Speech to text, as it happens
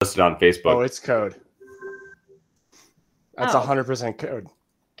posted on Facebook. Oh, it's code. That's 100% code.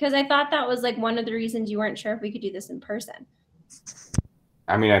 Because I thought that was like one of the reasons you weren't sure if we could do this in person.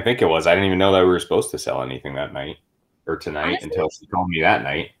 I mean, I think it was. I didn't even know that we were supposed to sell anything that night or tonight until she told me that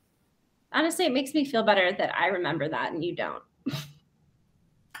night. Honestly, it makes me feel better that I remember that and you don't.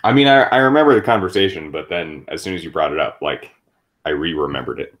 I mean, I remember the conversation, but then as soon as you brought it up, like, I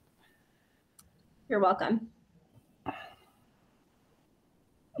remembered it. You're welcome.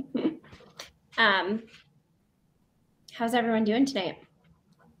 How's everyone doing tonight?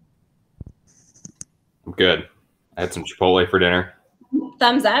 I'm good. I had some Chipotle for dinner.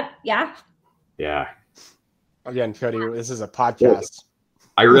 Thumbs up. Yeah. Yeah. Again, Cody, this is a podcast.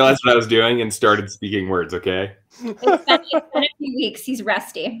 I realized what I was doing and started speaking words. Okay. It's been a few weeks. He's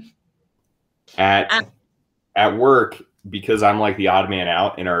rusty. At work, because I'm like the odd man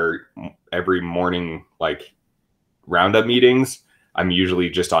out in our every morning like roundup meetings, I'm usually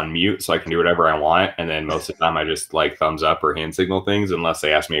just on mute so I can do whatever I want. And then most of the time I just like thumbs up or hand signal things unless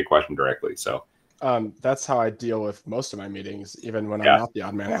they ask me a question directly. So that's how I deal with most of my meetings, even when I'm not the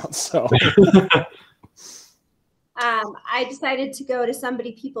odd man out. So I decided to go to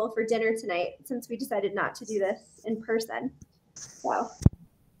Somebody People for dinner tonight since we decided not to do this in person. So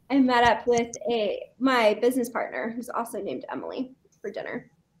I met up with my business partner who's also named Emily for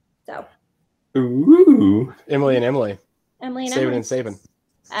dinner. So ooh. Emily and Emily. Emily and Sabin Emily. and Sabin.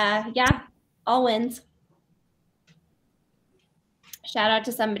 Yeah, all wins. Shout out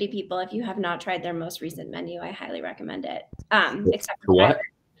to Somebody People. If you have not tried their most recent menu, I highly recommend it. Except for what?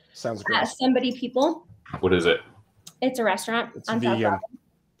 Sounds great. Somebody People. What is it? It's a restaurant. It's on vegan.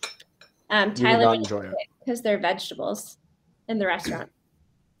 Tyler would enjoy it because they're vegetables in the restaurant.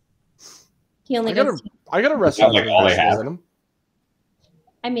 He only I got a restaurant like all they have. in them.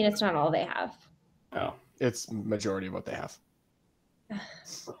 I mean, it's not all they have. Oh. It's majority of what they have.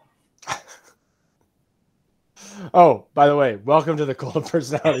 Oh, by the way, welcome to the Cold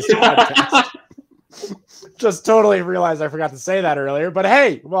Personalities Podcast. Just totally realized I forgot to say that earlier, but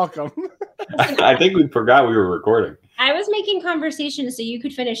hey, welcome. I think we forgot we were recording. I was making conversation so you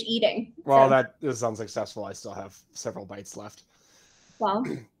could finish eating. Well, so. that is unsuccessful. I still have several bites left. Well,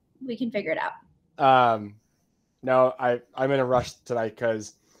 we can figure it out. No, I'm in a rush tonight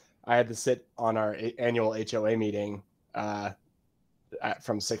because I had to sit on our annual HOA meeting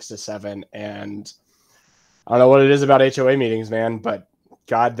from 6 to 7, and I don't know what it is about HOA meetings, man, but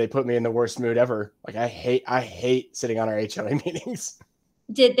God, they put me in the worst mood ever. Like I hate sitting on our HOA meetings.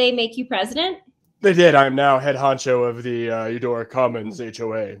 Did they make you president? They did. I'm now head honcho of the Eudora Commons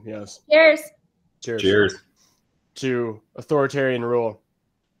HOA. Yes. Cheers. Cheers. Cheers. To authoritarian rule.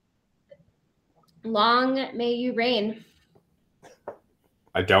 Long may you reign.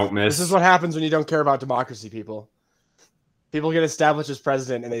 I don't miss. This is what happens when you don't care about democracy, people. People get established as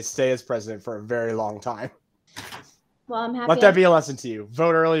president and they stay as president for a very long time. Well, I'm happy. Let that be a lesson to you.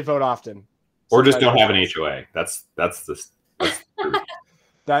 Vote early, vote often. Or just don't have an HOA. That's the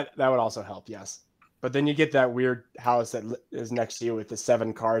that would also help, yes. But then you get that weird house that is next to you with the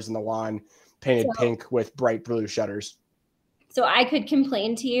 7 cars in the lawn, painted pink with bright blue shutters. So I could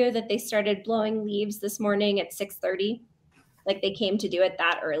complain to you that they started blowing leaves this morning at 6:30. Like they came to do it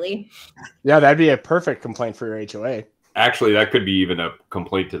that early. Yeah, that'd be a perfect complaint for your HOA. Actually, that could be even a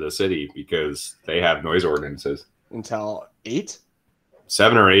complaint to the city because they have noise ordinances. Until 8?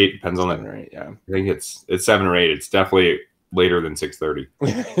 7 or 8, depends on 7 or 8, yeah. I think it's 7 or 8. It's definitely later than 6:30.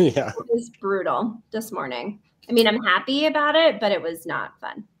 Yeah. It was brutal this morning. I mean, I'm happy about it, but it was not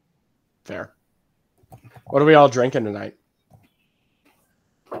fun. Fair. What are we all drinking tonight?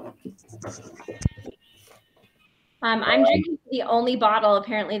 I'm drinking the only bottle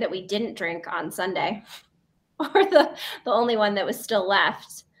apparently that we didn't drink on Sunday, or the only one that was still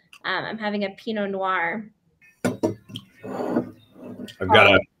left. I'm having a Pinot Noir. I've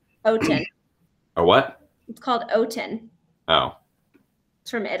got a Oten. A what? It's called Oten. Oh. It's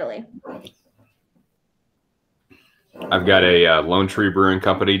from Italy. I've got a Lone Tree Brewing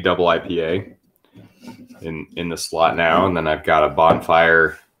Company double IPA in the slot now, and then I've got a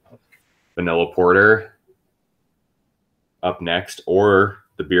Bonfire Vanilla Porter up next, or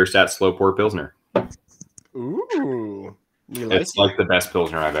the Bierstadt Slow Pour Pilsner. Ooh. It's like the best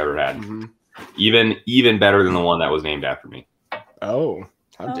Pilsner I've ever had. Mm-hmm. Even better than the one that was named after me. Oh,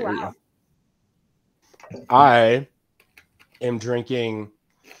 how dare wow. you. I am drinking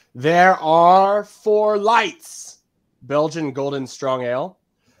There Are 4 Lights Belgian Golden Strong Ale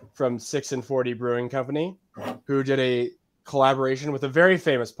from 6 and 40 Brewing Company, who did a collaboration with a very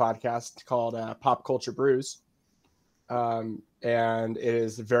famous podcast called Pop Culture Brews. And it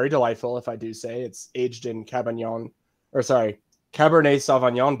is very delightful, if I do say. It's aged in Cabernet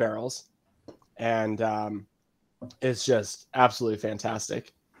Sauvignon barrels, and it's just absolutely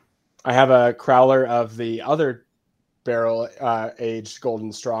fantastic. I have a crowler of the other barrel aged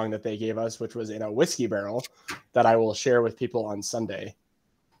Golden Strong that they gave us, which was in a whiskey barrel that I will share with people on Sunday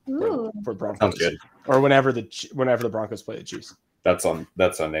for Broncos. Sounds good. Or whenever the Broncos play the Chiefs. That's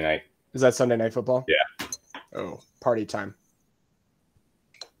Sunday night. Is that Sunday Night Football? Yeah. Oh, party time.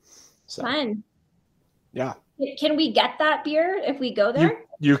 So, Fun. Yeah. Can we get that beer if we go there?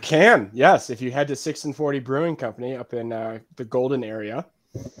 You can, yes. If you head to 6 and 40 Brewing Company up in the Golden area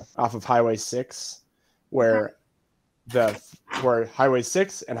off of Highway 6, where Highway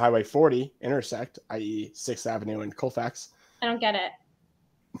 6 and Highway 40 intersect, i.e. 6th Avenue and Colfax. I don't get it.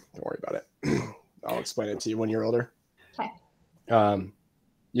 Don't worry about it. I'll explain it to you when you're older. Okay.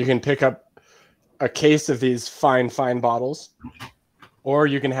 You can pick up a case of these fine bottles, or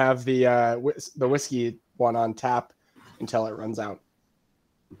you can have the whiskey one on tap until it runs out,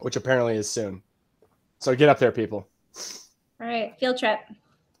 which apparently is soon. So get up there, people. All right. Field trip.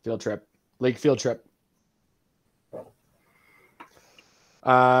 League field trip.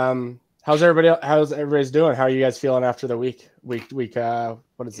 How's everybody's doing? How are you guys feeling after the week?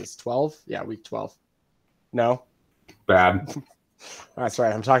 What is this? 12? Yeah, week 12. No? Bad. That's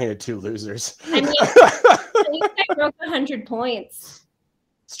right. I'm talking to two losers. I mean, at least I broke 100 points.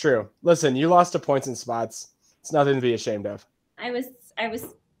 It's true. Listen, you lost to points and spots. It's nothing to be ashamed of. I was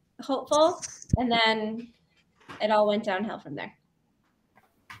hopeful, and then it all went downhill from there.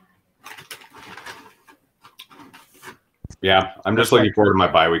 Yeah, I'm just looking forward to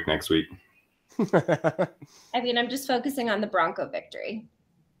my bye week next week. I mean, I'm just focusing on the Bronco victory.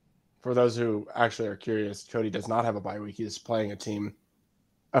 For those who actually are curious, Cody does not have a bye week. He's playing a team,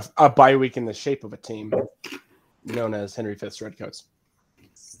 a bye week in the shape of a team known as Henry Fifth's Redcoats.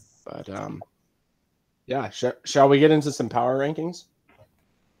 But yeah, shall we get into some power rankings?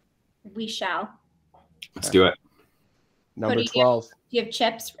 We shall. Let's do it. Number Cody, 12. Do you have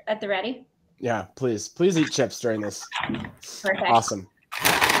chips at the ready? Yeah, please eat chips during this. Perfect. Awesome.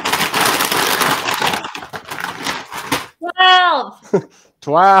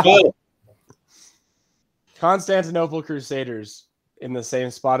 12. Constantinople Crusaders in the same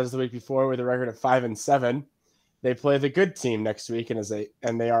spot as the week before with a record of 5-7. They play the good team next week, and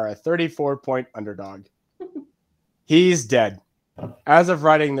they are a 34-point underdog. He's dead. As of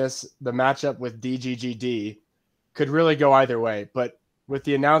writing this, the matchup with DGGD could really go either way, but with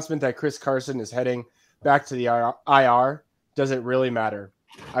the announcement that Chris Carson is heading back to the IR, does it really matter?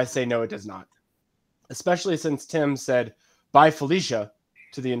 I say no, it does not. Especially since Tim said, bye Felicia,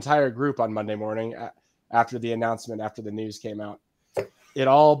 to the entire group on Monday morning after the announcement, after the news came out. It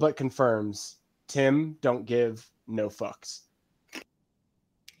all but confirms Tim don't give no fucks.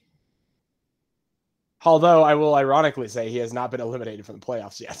 Although I will ironically say he has not been eliminated from the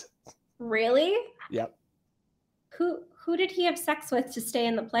playoffs yet. Really? Yep. Who did he have sex with to stay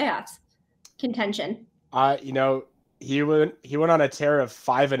in the playoffs contention? He went on a tear of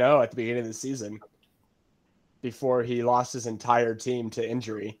 5-0 at the beginning of the season before he lost his entire team to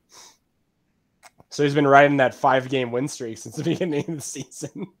injury. So he's been riding that 5-game win streak since the beginning of the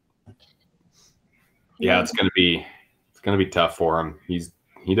season. Yeah, it's gonna be tough for him. He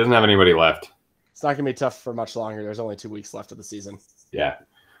doesn't have anybody left. It's not gonna be tough for much longer. There's only 2 weeks left of the season. Yeah,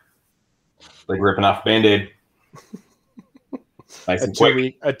 like ripping off a Band-Aid. Nice and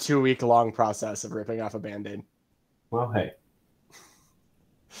quick. A 2 week long process of ripping off a Band-Aid. Well, hey.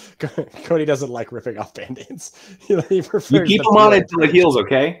 Cody doesn't like ripping off Band-Aids. He prefers you keep them on until it heals,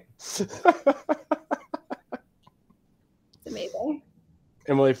 okay? It's amazing.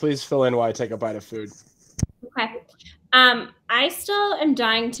 Emily, please fill in while I take a bite of food. Okay. I still am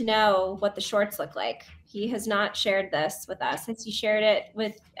dying to know what the shorts look like. He has not shared this with us. Has he shared it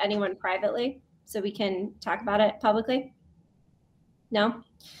with anyone privately so we can talk about it publicly? No? All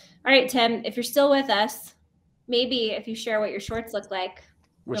right, Tim, if you're still with us, maybe if you share what your shorts look like.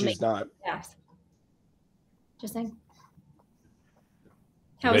 Which he's not. Yeah. Just saying.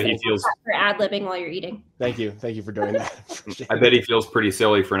 I bet he feels for ad-libbing while you're eating. Thank you for doing that. I bet he feels pretty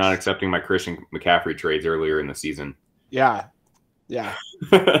silly for not accepting my Christian McCaffrey trades earlier in the season. Yeah.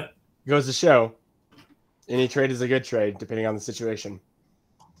 Goes to show any trade is a good trade depending on the situation.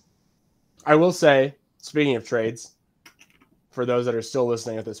 I will say, speaking of trades, for those that are still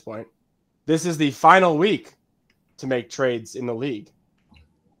listening at this point, this is the final week to make trades in the league.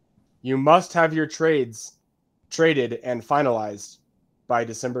 You must have your trades traded and finalized by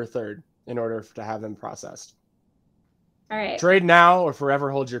December 3rd in order to have them processed. All right. Trade now or forever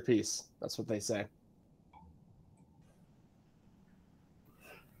hold your peace. That's what they say.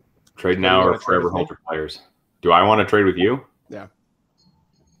 Trade now or forever hold your players. Do I want to trade with you? Yeah.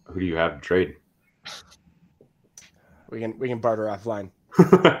 Who do you have to trade? We can barter offline.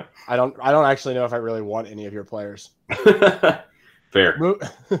 I don't actually know if I really want any of your players. Fair.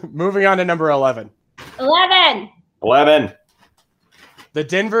 Moving on to number 11. 11. The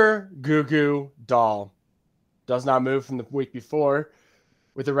Denver Goo Goo Doll does not move from the week before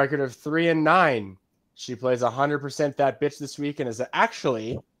with a record of 3-9. She plays 100% that bitch this week and is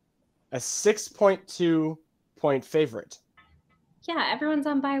actually a 6.2 point favorite. Yeah, everyone's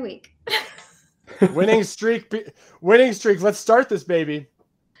on bye week. Winning streak. Let's start this, baby.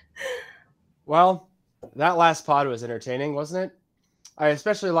 Well, that last pod was entertaining, wasn't it? I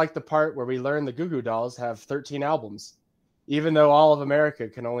especially liked the part where we learned the Goo Goo Dolls have 13 albums, even though all of America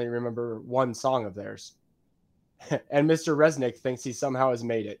can only remember one song of theirs. And Mr. Resnick thinks he somehow has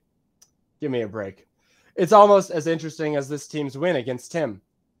made it. Give me a break. It's almost as interesting as this team's win against Tim,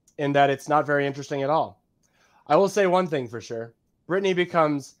 in that it's not very interesting at all. I will say one thing for sure. Brittany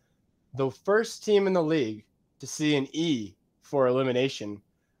becomes the first team in the league to see an E for elimination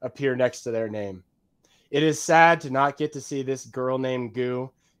appear next to their name. It is sad to not get to see this girl named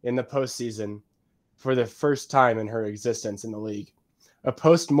Goo in the postseason for the first time in her existence in the league. A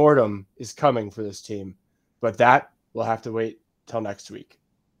post-mortem is coming for this team, but that will have to wait till next week.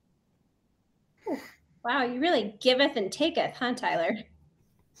 Wow, you really giveth and taketh, huh, Tyler?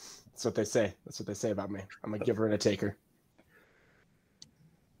 That's what they say. That's what they say about me. I'm a giver and a taker.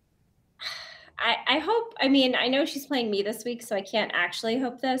 I hope, I mean, I know she's playing me this week, so I can't actually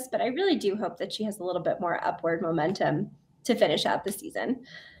hope this, but I really do hope that she has a little bit more upward momentum to finish out the season.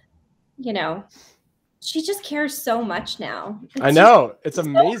 You know, she just cares so much now. I know. It's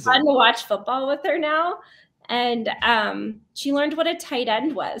amazing. So fun to watch football with her now. And she learned what a tight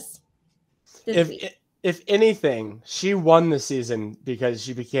end was this week. If anything, she won the season because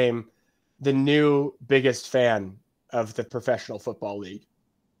she became the new biggest fan of the professional football league.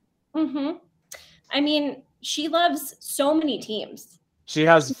 Mm-hmm. I mean, she loves so many teams. She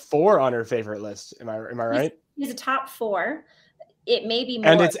has 4 on her favorite list. Am I right? She's a top 4. It may be more.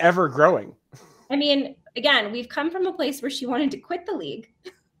 And it's ever growing. I mean, again, we've come from a place where she wanted to quit the league.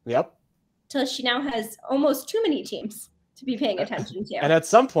 Yep. Till she now has almost too many teams to be paying attention to. And at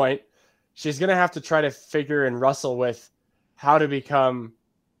some point, she's going to have to try to figure and wrestle with how to become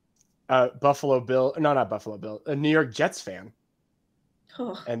a a New York Jets fan.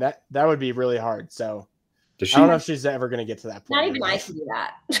 Oh. And that would be really hard. So I don't know if she's ever going to get to that point. Not even I can do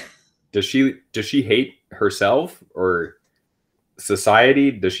that. Does she hate herself or society?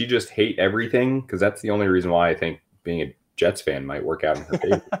 Does she just hate everything? Because that's the only reason why I think being a Jets fan might work out in her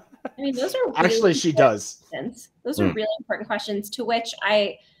favor. I mean, those are really actually she does. Questions. Those are really important questions to which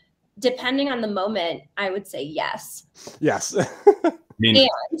I, depending on the moment, I would say yes. Yes. I mean,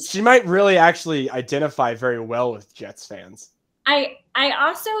 she might really actually identify very well with Jets fans. I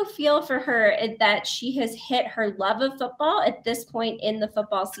also feel for her that she has hit her love of football at this point in the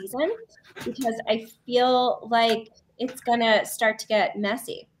football season, because I feel like it's going to start to get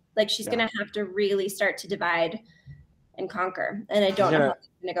messy. Like she's going to have to really start to divide and conquer. And I don't know how it's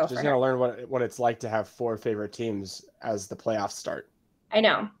going to go for her. She's going to learn what it's like to have 4 favorite teams as the playoffs start. I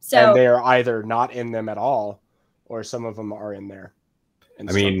know. So and they are either not in them at all, or some of them are in there.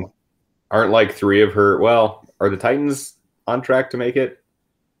 I mean, aren't like 3 of her, well, are the Titans on track to make it?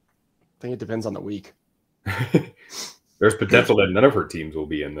 I think it depends on the week. There's potential that none of her teams will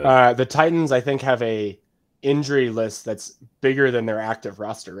be in this. The Titans, I think, have a injury list that's bigger than their active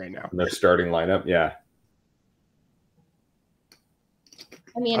roster right now. Their starting lineup, yeah.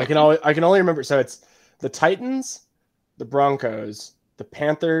 I mean, I can only remember. So it's the Titans, the Broncos, the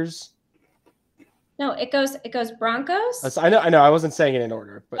Panthers. No, it goes Broncos. I know. I wasn't saying it in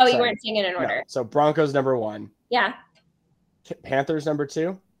order. But you weren't saying it in order. No. So Broncos number 1. Yeah. Panthers number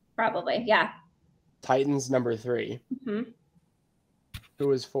 2. Probably, yeah. Titans number 3. Mm-hmm. Who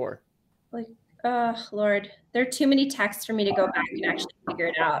was 4? Like, oh Lord, there are too many texts for me to go back and actually figure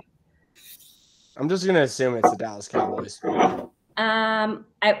it out. I'm just gonna assume it's the Dallas Cowboys.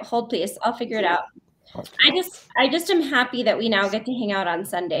 Hold please, I'll figure it out. I just am happy that we now get to hang out on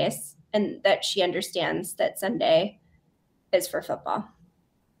Sundays, and that she understands that Sunday is for football.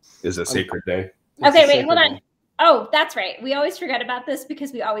 Is a sacred day. Okay, wait, hold on. Oh, that's right. We always forget about this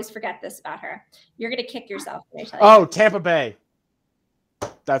because we always forget this about her. You're going to kick yourself when I tell you. Oh, Tampa Bay.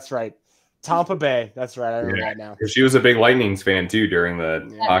 That's right. Tampa Bay. That's right. I remember that now. She was a big Lightnings fan too during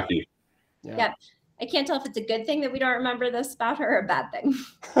the hockey. Yeah. I can't tell if it's a good thing that we don't remember this about her or a bad thing.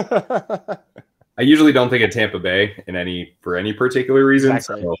 I usually don't think of Tampa Bay for any particular reason.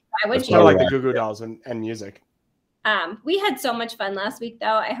 Exactly. So why would you? Kind of like the Goo Goo Dolls and music. We had so much fun last week, though.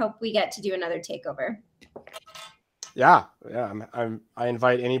 I hope we get to do another takeover. Yeah. I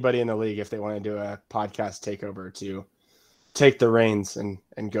invite anybody in the league if they want to do a podcast takeover to take the reins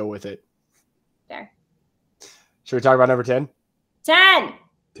and go with it. Fair. Should we talk about number 10? 10.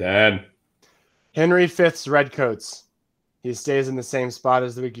 10. Henry Fifth's Redcoats. He stays in the same spot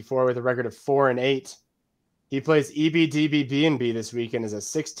as the week before with a record of 4-8. He plays EBDBB&B this week and is a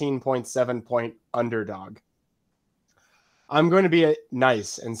 16.7 point underdog. I'm going to be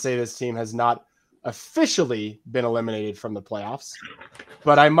nice and say this team has not officially been eliminated from the playoffs,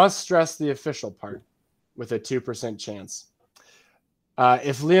 but I must stress the official part with a 2% chance.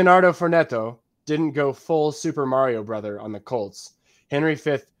 If Leonardo Fournette didn't go full Super Mario Brother on the Colts, Henry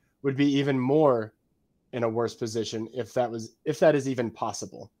Fifth would be even more in a worse position if that is even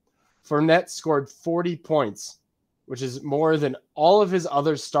possible. Fournette scored 40 points, which is more than all of his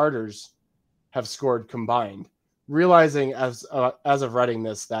other starters have scored combined. Realizing as of writing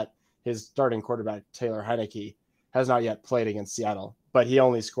this that his starting quarterback, Taylor Heineke, has not yet played against Seattle, but he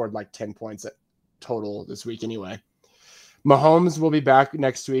only scored like 10 points total this week anyway. Mahomes will be back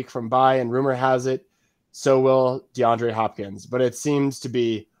next week from bye, and rumor has it so will DeAndre Hopkins, but it seems to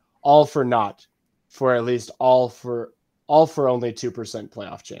be all for naught for at least all for only 2%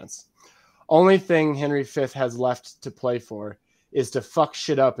 playoff chance. Only thing Henry Fifth has left to play for is to fuck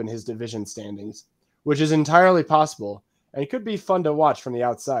shit up in his division standings, which is entirely possible and could be fun to watch from the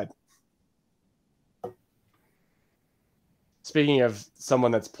outside. Speaking of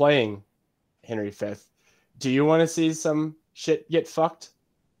someone that's playing Henry Fifth, do you want to see some shit get fucked?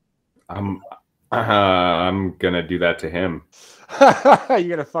 I'm gonna do that to him. You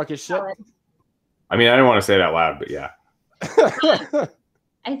gonna fuck his shit? I mean, I don't want to say it out loud, but yeah.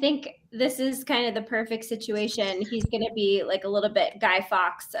 I think this is kind of the perfect situation. He's going to be like a little bit Guy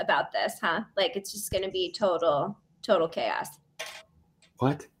Fawkes about this, huh? Like it's just going to be total chaos.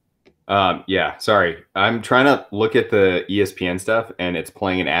 What? Yeah, sorry. I'm trying to look at the ESPN stuff and it's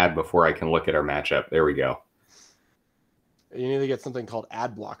playing an ad before I can look at our matchup. There we go. You need to get something called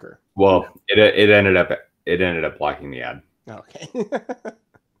ad blocker. Well, it ended up blocking the ad. Okay.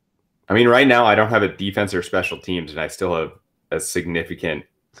 I mean, right now I don't have a defense or special teams, and I still have a significant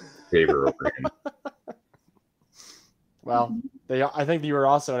favor over him. Well, I think you were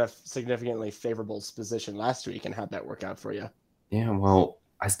also in a significantly favorable position last week and had that work out for you. Yeah, well,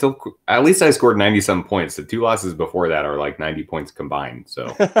 at least I scored 90-some points. The 2 losses before that are like 90 points combined. So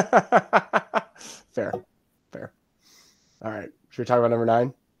fair. All right, should we talk about number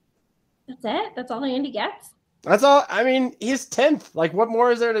 9? That's it. That's all Andy gets. That's all. I mean, he's 10th. Like, what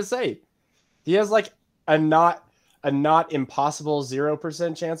more is there to say? He has like a not impossible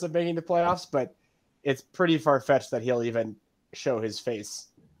 0% chance of making the playoffs, but it's pretty far-fetched that he'll even show his face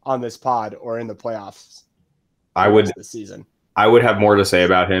on this pod or in the playoffs. This season. I would have more to say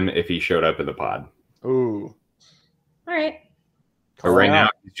about him if he showed up in the pod. Ooh. All right. But right now,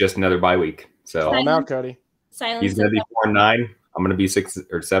 it's just another bye week. So call him out, Cody. Silence. He's going to be 4-9. I'm going to be 6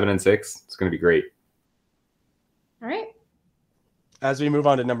 or 7-6. It's going to be great. All right. As we move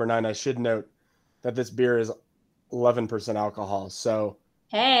on to number 9, I should note that this beer is 11% alcohol. So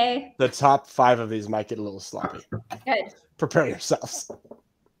hey, the top 5 of these might get a little sloppy. Good. Prepare yourselves. All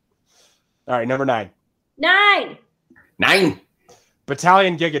right, number 9. 9.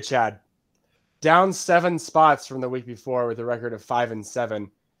 Battalion Giga Chad. Down 7 spots from the week before with a record of 5-7.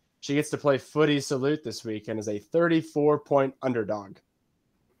 She gets to play Footy Salute this week and is a 34-point underdog.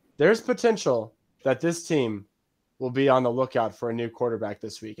 There's potential that this team will be on the lookout for a new quarterback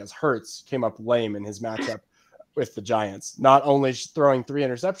this week, as Hurts came up lame in his matchup with the Giants, not only throwing 3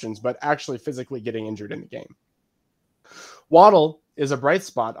 interceptions, but actually physically getting injured in the game. Waddle is a bright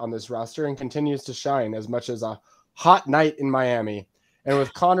spot on this roster and continues to shine as much as a hot night in Miami. And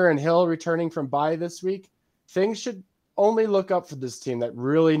with Connor and Hill returning from bye this week, things should only look up for this team that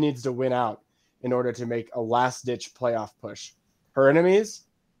really needs to win out in order to make a last-ditch playoff push. Her enemies,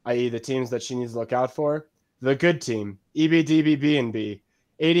 i.e. the teams that she needs to look out for, the good team, EBDBB&B,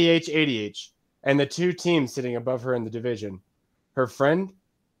 ADH, and the 2 teams sitting above her in the division. Her friend,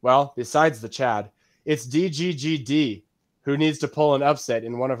 well, besides the Chad, it's DGGD, who needs to pull an upset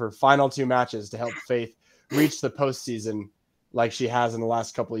in one of her final 2 matches to help Faith reach the postseason like she has in the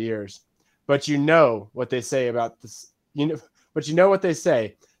last couple of years. But you know what they say about this. But you know what they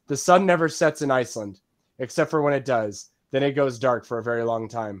say. The sun never sets in Iceland, except for when it does. Then it goes dark for a very long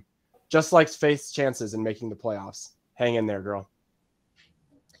time. Just like Faith's chances in making the playoffs. Hang in there, girl.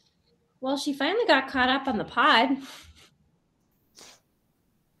 Well, she finally got caught up on the pod.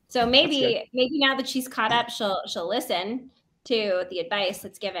 So maybe now that she's caught up, she'll listen to the advice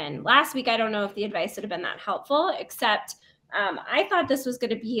that's given. Last week, I don't know if the advice would have been that helpful, except I thought this was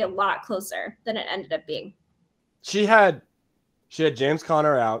going to be a lot closer than it ended up being. She had James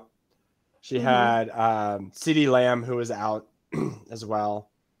Conner out. She had CeeDee Lamb, who was out as well.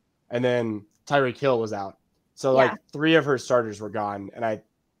 And then Tyreek Hill was out. So like 3 of her starters were gone. And I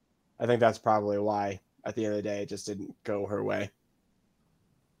think that's probably why at the end of the day it just didn't go her way.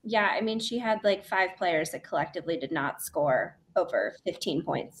 Yeah, I mean, she had like 5 players that collectively did not score over 15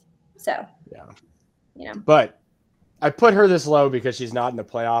 points. So, yeah. But I put her this low because she's not in the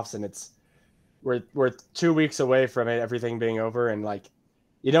playoffs, and we're 2 weeks away from it, everything being over, and like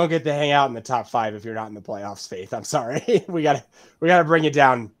you don't get to hang out in the top 5 if you're not in the playoffs, Faith. I'm sorry. we gotta bring you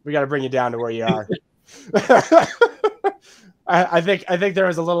down. We gotta bring you down to where you are. I think there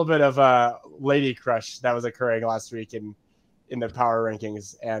was a little bit of a lady crush that was occurring last week in the power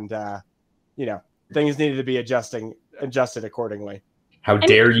rankings, and things needed to be adjusted accordingly. How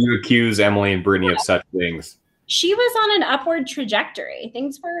dare you accuse Emily and Brittany of such things? She was on an upward trajectory.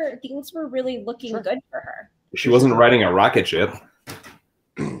 Things were really looking good for her. She wasn't riding a rocket ship.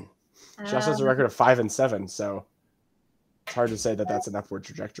 She also has a record of 5-7, so it's hard to say that that's an upward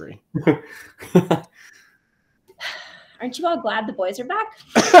trajectory. Aren't you all glad the boys are back?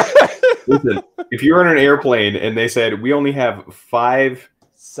 Listen, if you're on an airplane and they said we only have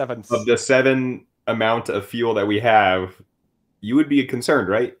 5/7 of the 7 amount of fuel that we have, you would be concerned,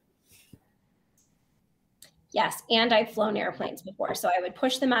 right? Yes, and I've flown airplanes before, so I would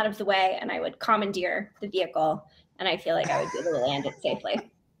push them out of the way and I would commandeer the vehicle, and I feel like I would be able to land it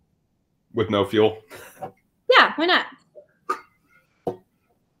safely. With no fuel? Yeah, why not?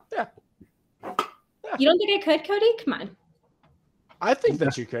 Yeah. You don't think I could, Cody? Come on. I think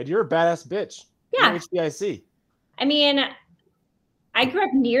that you could. You're a badass bitch. Yeah. You're HBIC. I mean, I grew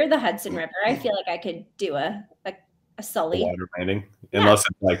up near the Hudson River. I feel like I could do a Sully. Water landing. Unless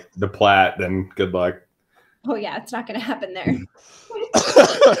it's like the Platte, then good luck. Oh, yeah. It's not going to happen there.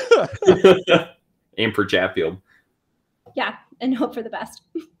 Aim for Chatfield. Yeah. And hope for the best.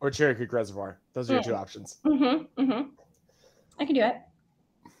 Or Cherry Creek Reservoir. Those are your 2 options. I can do it.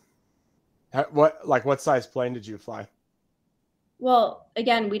 What size plane did you fly? Well,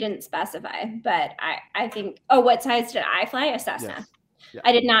 again, we didn't specify, but I think, what size did I fly? A Cessna. Yes. Yeah.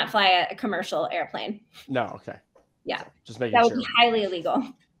 I did not fly a commercial airplane. No, okay. Yeah. Just making sure. That would be highly illegal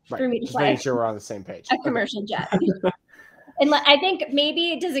for me to just fly. Making sure we're on the same page. A commercial jet. And I think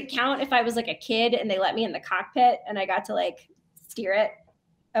maybe, does it count if I was like a kid and they let me in the cockpit and I got to like steer it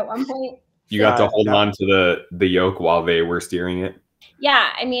at one point? You got to hold on to the yoke while they were steering it?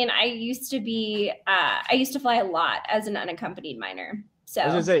 Yeah, I mean, I used to fly a lot as an unaccompanied minor. So I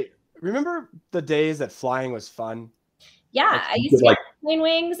was gonna say, remember the days that flying was fun? Yeah, I used to get plane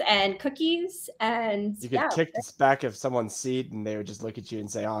wings and cookies, and you could kick the back of someone's seat, and they would just look at you and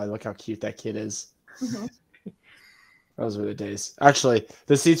say, "Oh, look how cute that kid is." Those were the days. Actually,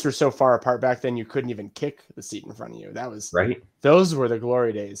 the seats were so far apart back then you couldn't even kick the seat in front of you. That was right. Those were the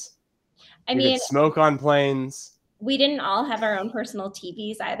glory days. I mean, could smoke on planes. We didn't all have our own personal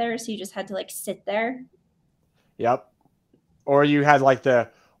TVs either, so you just had to like sit there. Yep. Or you had like the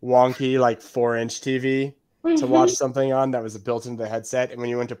wonky like 4-inch TV to watch something on that was built into the headset, and when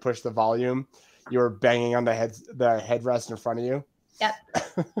you went to push the volume, you were banging on the headrest in front of you. Yep.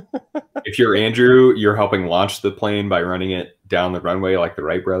 If you're Andrew, you're helping launch the plane by running it down the runway like the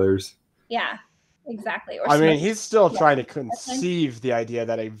Wright brothers. Yeah, exactly. Or I mean, he's still trying to conceive the idea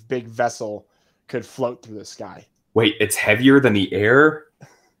that a big vessel could float through the sky. Wait, it's heavier than the air,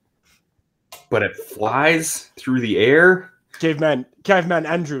 but it flies through the air? Caveman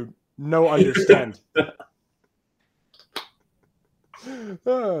Andrew, no understand.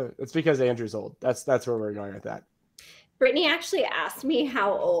 It's because Andrew's old. That's where we're going with that. Brittany actually asked me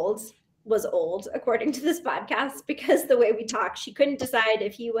how old was old, according to this podcast, because the way we talk, she couldn't decide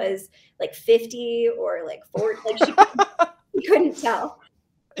if he was like 50 or like 40. Like she couldn't tell.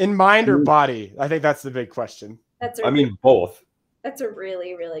 In mind or body? I think that's the big question. Both. That's a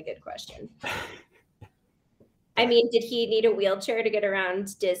really, really good question. I mean, did he need a wheelchair to get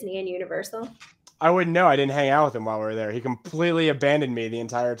around Disney and Universal? I wouldn't know. I didn't hang out with him while we were there. He completely abandoned me the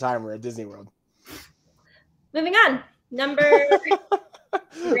entire time we were at Disney World. Moving on. Number 8.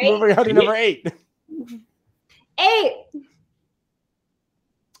 Moving on to number 8. 8.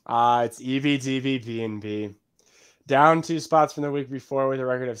 It's EVTV down 2 spots from the week before with a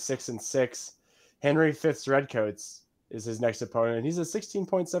record of 6-6. Henry Fifth's Redcoats is his next opponent, and he's a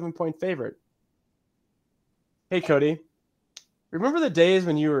 16.7 point favorite. Hey, Cody, remember the days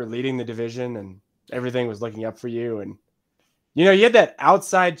when you were leading the division and everything was looking up for you, and you had that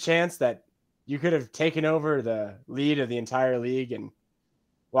outside chance that you could have taken over the lead of the entire league and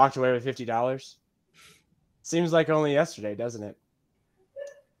walked away with $50? Seems like only yesterday, doesn't it?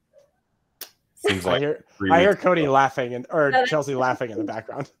 Seems like I hear Cody laughing or Chelsea laughing in the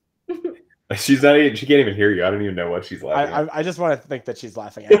background. She's not even, she can't even hear you. I don't even know what she's laughing at. I just want to think that she's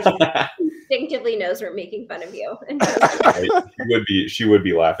laughing at you. Instinctively knows we're making fun of you. And she would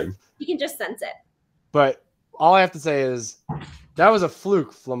be laughing. You can just sense it. But all I have to say is that was a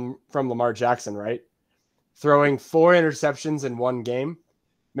fluke from Lamar Jackson, right? Throwing 4 interceptions in one game.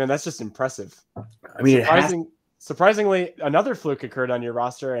 Man, that's just impressive. I mean, surprisingly, another fluke occurred on your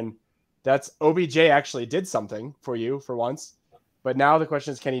roster, and that's OBJ actually did something for you for once. But now the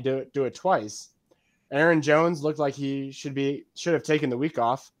question is, can he do it twice? Aaron Jones looked like he should have taken the week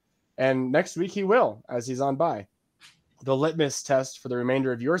off, and next week he will, as he's on bye. The litmus test for the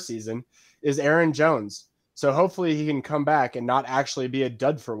remainder of your season is Aaron Jones. So hopefully he can come back and not actually be a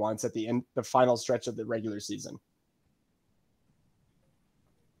dud for once at the final stretch of the regular season.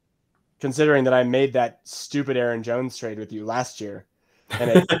 Considering that I made that stupid Aaron Jones trade with you last year, and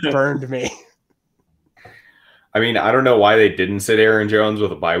it burned me. I mean, I don't know why they didn't sit Aaron Jones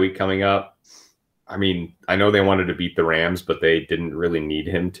with a bye week coming up. I mean, I know they wanted to beat the Rams, but they didn't really need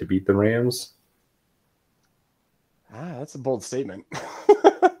him to beat the Rams. That's a bold statement.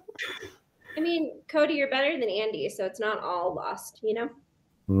 I mean, Cody, you're better than Andy, so it's not all lost, you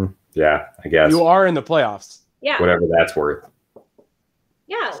know? Yeah, I guess. You are in the playoffs. Yeah. Whatever that's worth.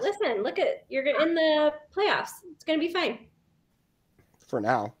 Yeah, listen, you're in the playoffs. It's going to be fine. For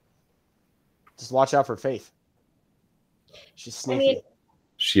now. Just watch out for Faith. She's sneaky. I mean,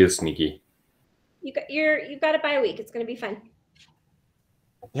 she is sneaky. You've got a bye week. It's going to be fun.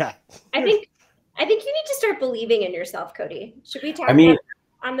 Yeah. I think you need to start believing in yourself, Cody. Should we talk about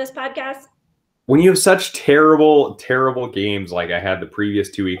on this podcast? When you have such terrible, terrible games like I had the previous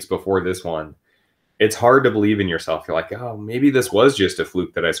 2 weeks before this one, it's hard to believe in yourself. You're like, oh, maybe this was just a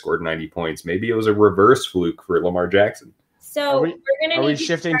fluke that I scored 90 points. Maybe it was a reverse fluke for Lamar Jackson. So are we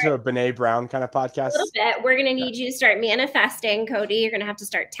shifting to a Brene Brown kind of podcast? A little bit. We're going to need you to start manifesting, Cody. You're going to have to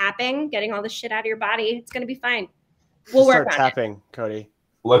start tapping, getting all the shit out of your body. It's going to be fine. We'll work on tapping, Cody.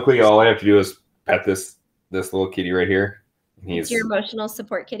 Luckily, all I have to do is pet this little kitty right here. He's your emotional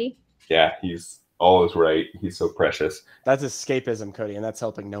support kitty. Yeah, he's always right. He's so precious. That's escapism, Cody, and that's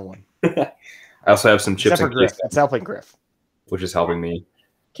helping no one. I also have some chips and Griff. It's helping Griff. Which is helping me.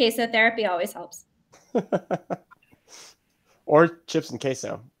 Queso therapy always helps. Or chips and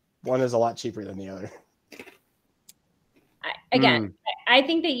queso. One is a lot cheaper than the other. I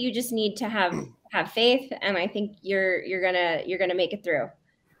think that you just need to have faith, and I think you're gonna make it through.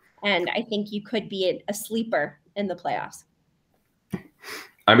 And I think you could be a sleeper in the playoffs.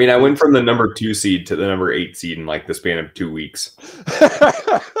 I mean, I went from the number 2 seed to the number 8 seed in like the span of 2 weeks.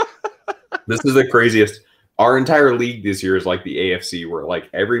 This is the craziest. Our entire league this year is like the AFC, where like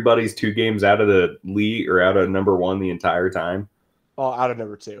everybody's 2 games out of the league or out of number 1 the entire time. Oh, out of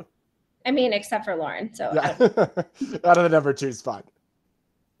number 2. I mean, except for Lauren. So yeah. Out of the number 2 spot.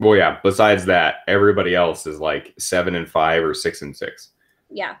 Well, yeah. Besides that, everybody else is like 7-5 or 6-6.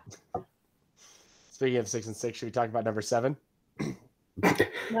 Yeah. Speaking of 6 and 6, should we talk about number 7?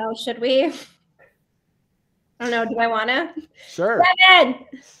 No, should we? I don't know. Do I want to? Sure.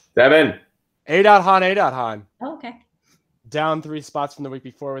 7. A.Han. Oh, okay. Down 3 spots from the week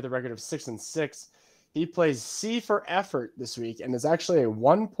before with a record of 6 and 6. He plays C for effort this week and is actually a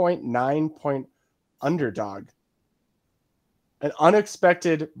 1.9 point underdog. An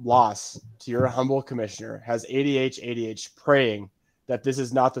unexpected loss to your humble commissioner has ADH praying that this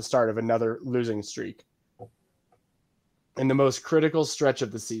is not the start of another losing streak. In the most critical stretch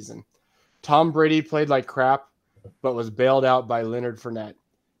of the season, Tom Brady played like crap, but was bailed out by Leonard Fournette.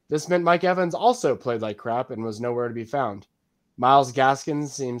 This meant Mike Evans also played like crap and was nowhere to be found. Myles Gaskin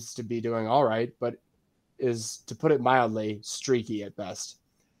seems to be doing all right, but is, to put it mildly, streaky at best.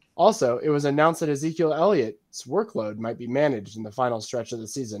 Also, it was announced that Ezekiel Elliott's workload might be managed in the final stretch of the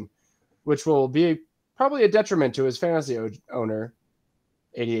season, which will be probably a detriment to his fantasy owner,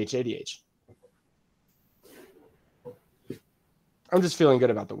 ADH. I'm just feeling good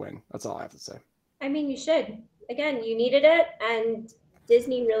about the win. That's all I have to say. I mean, you should. Again, you needed it, and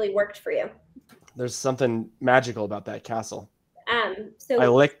Disney really worked for you. There's something magical about that castle. So I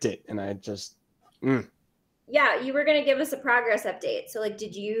licked it, and I just... Yeah, you were going to give us a progress update. So, like,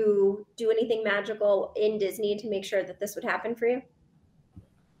 did you do anything magical in Disney to make sure that this would happen for you?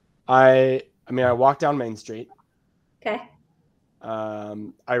 I walked down Main Street. Okay.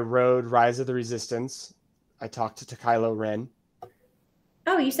 I rode Rise of the Resistance. I talked to Kylo Ren.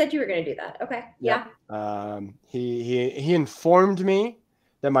 Oh, you said you were going to do that. Okay. Yeah. He informed me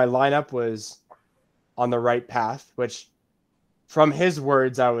that my lineup was on the right path, which from his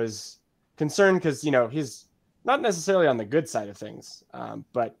words, I was concerned because, he's not necessarily on the good side of things.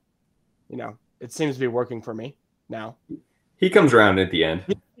 But, it seems to be working for me now. He comes around at the end.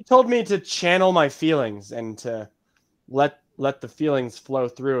 He told me to channel my feelings and to let the feelings flow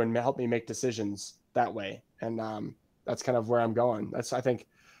through and help me make decisions that way. And that's kind of where I'm going. That's, I think,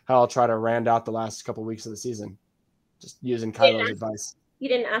 how I'll try to round out the last couple of weeks of the season, just using Kylo's advice. You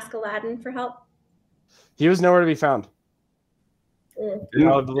didn't ask Aladdin for help? He was nowhere to be found.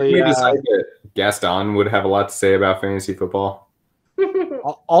 Didn't we decide that Gaston would have a lot to say about fantasy football?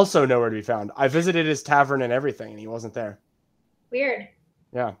 Also nowhere to be found. I visited his tavern and everything, and he wasn't there. Weird.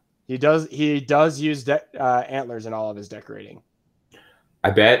 Yeah, he does use antlers in all of his decorating.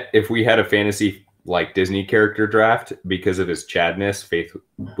 I bet if we had a fantasy like Disney character draft, because of his Chadness, Faith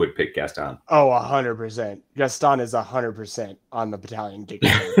would pick Gaston. Oh, 100%. Gaston is 100% on the battalion gig.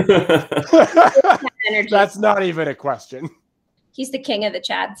 That's not even a question. He's the king of the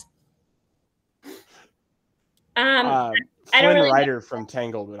Chads. Flynn Rider from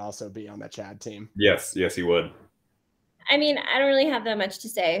Tangled would also be on the Chad team. Yes, he would. I mean, I don't really have that much to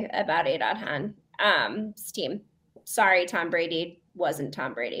say about Adod Han's team. Sorry, Tom Brady wasn't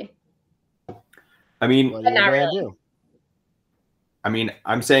Tom Brady. I mean, what are you gonna do? I mean,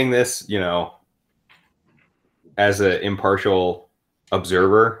 I'm saying this, as an impartial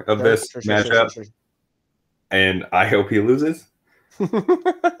observer of this matchup, and I hope he loses.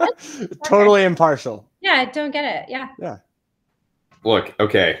 Totally impartial. Yeah, I don't get it. Yeah. Look,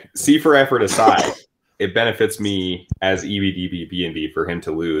 okay. C for effort aside, it benefits me as EBDB B&D for him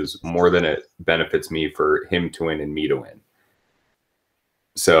to lose more than it benefits me for him to win and me to win.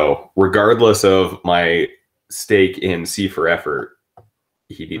 So, regardless of my stake in C for effort,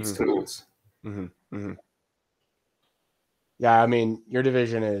 he needs to lose. Mm-hmm. Mm-hmm. Yeah, I mean, your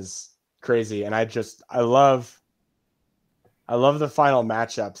division is crazy, and I love the final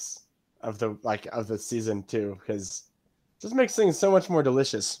matchups of the season too, because it just makes things so much more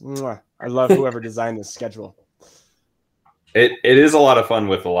delicious. Mwah. I love whoever designed this schedule. It is a lot of fun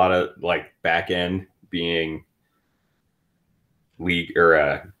with a lot of back end being league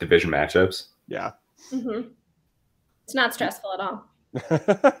or division matchups. Yeah. Mm-hmm. It's not stressful at all.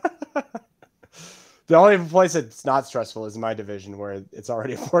 The only place it's not stressful is my division, where it's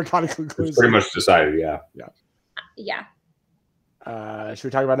already a foregone conclusion. It's pretty much decided. Yeah. Should we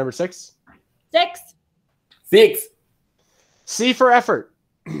talk about number 6? 6. C for effort.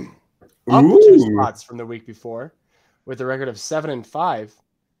 Up 2 spots from the week before, with a record of 7-5.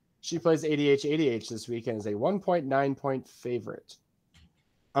 She plays ADH this weekend as a 1.9 point favorite.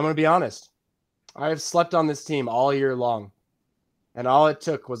 I'm going to be honest. I have slept on this team all year long, and all it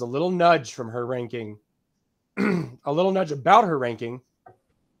took was a little nudge from her ranking, a little nudge about her ranking,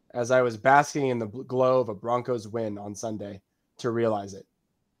 as I was basking in the glow of a Broncos win on Sunday to realize it.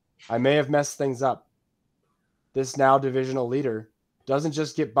 I may have messed things up. This now divisional leader doesn't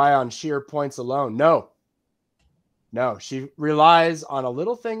just get by on sheer points alone. No, she relies on a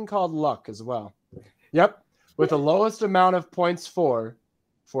little thing called luck as well. Yep, with the lowest amount of points for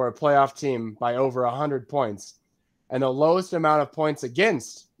a playoff team by over 100 points, and the lowest amount of points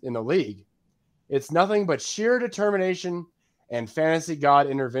against in the league, it's nothing but sheer determination and fantasy god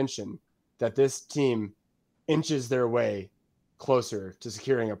intervention that this team inches their way closer to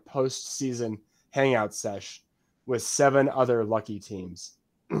securing a postseason hangout sesh with 7 other lucky teams.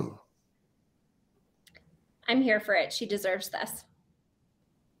 I'm here for it. She deserves this.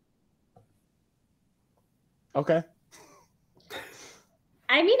 Okay.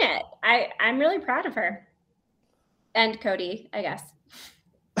 I mean it. I'm really proud of her. And Cody, I guess.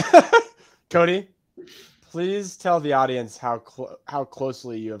 Cody, please tell the audience how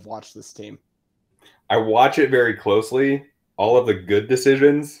closely you have watched this team. I watch it very closely. All of the good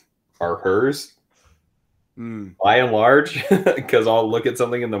decisions are hers, by and large, because I'll look at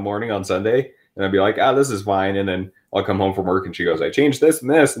something in the morning on Sunday and I'll be like, this is fine. And then I'll come home from work and she goes, I changed this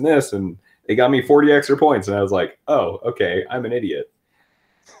and this and this, and they got me 40 extra points. And I was like, oh, okay, I'm an idiot.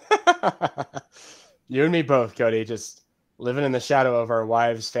 You and me both, Cody, just living in the shadow of our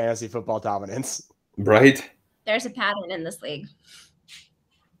wives' fantasy football dominance. Right? There's a pattern in this league.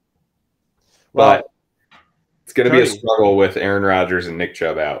 But it's going to be a struggle with Aaron Rodgers and Nick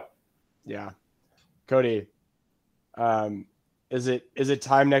Chubb out. Yeah. Cody, is it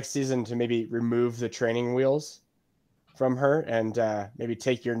time next season to maybe remove the training wheels from her and maybe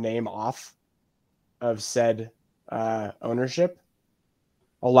take your name off of said ownership?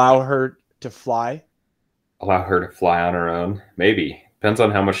 Allow her to fly? Allow her to fly on her own? Maybe. Depends on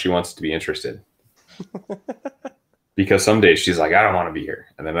how much she wants to be interested. Because some days she's like, I don't want to be here.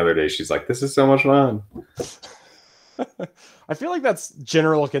 And then other days she's like, this is so much fun. I feel like that's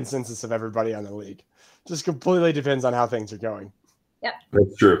general consensus of everybody on the league. Just completely depends on how things are going. Yep.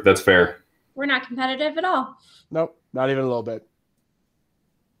 That's true. That's fair. We're not competitive at all. Nope, not even a little bit.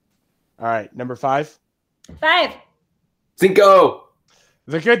 All right, number 5. 5. Cinco.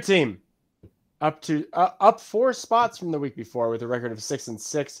 The good team, up 4 spots from the week before with a record of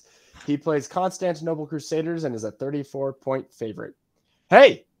 6-6. He plays Constantinople Crusaders and is a 34-point favorite.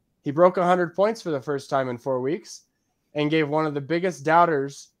 Hey, he broke 100 points for the first time in 4 weeks and gave one of the biggest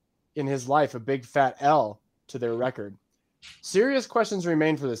doubters in his life a big fat L to their record. Serious questions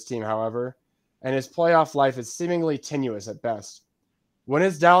remain for this team, however, and his playoff life is seemingly tenuous at best. When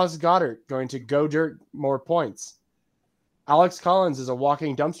is Dallas Goedert going to go dirt more points? Alex Collins is a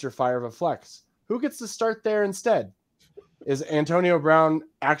walking dumpster fire of a flex. Who gets to start there instead? Is Antonio Brown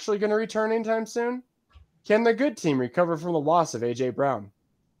actually going to return anytime soon? Can the good team recover from the loss of A.J. Brown,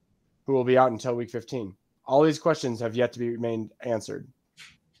 who will be out until week 15? All these questions have yet to be remained answered.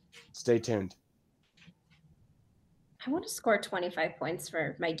 Stay tuned. I want to score 25 points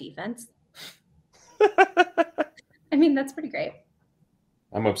for my defense. I mean, that's pretty great.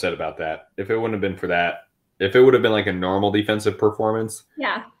 I'm upset about that. If it wouldn't have been for that, if it would have been like a normal defensive performance,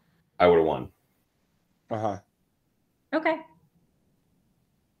 yeah, I would have won. Uh-huh. Okay.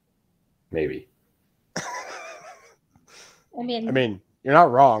 Maybe. I mean, you're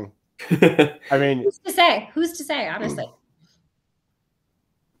not wrong. I mean, who's to say? Who's to say, honestly?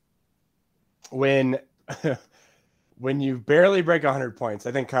 When you barely break 100 points,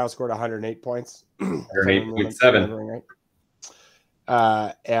 I think Kyle scored 108 points. 108.7.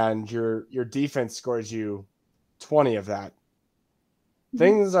 Right. And your defense scores you 20 of that.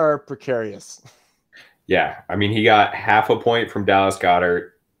 Things are precarious. Yeah. I mean, he got half a point from Dallas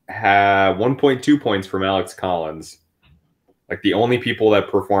Goedert, had 1.2 points from Alex Collins. Like the only people that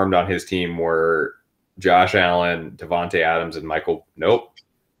performed on his team were Josh Allen, Devontae Adams, and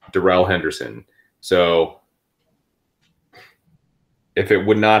Darrell Henderson. So if it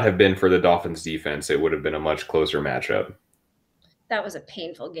would not have been for the Dolphins defense, it would have been a much closer matchup. That was a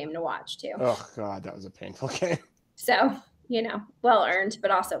painful game to watch too. Oh God, that was a painful game. So, well earned,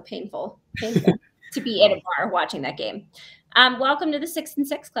 but also painful to be at a bar watching that game. Welcome to the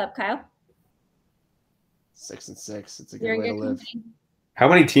 6-6 Club, Kyle. 6-6. It's a good way to live. Company. How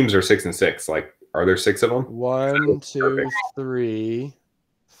many teams are 6-6? Like, are there 6 of them? 1, 2, 3,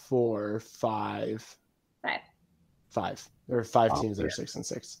 4, 5. 5. There are 5 teams that are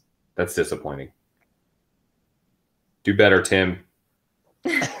 6-6. That's disappointing. Do better, Tim.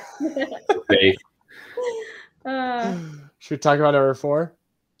 Should we talk about number 4?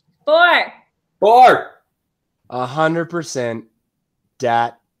 4. 100%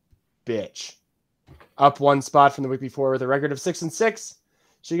 dat bitch. Up 1 spot from the week before with a record of 6-6.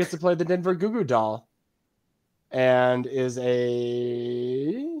 She gets to play the Denver Goo Goo Doll and is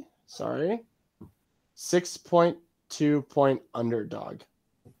a 6.2 point underdog.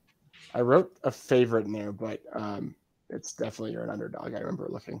 I wrote a favorite in there, but it's definitely you're an underdog. I remember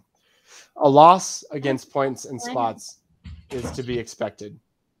looking. A loss against points and spots is to be expected.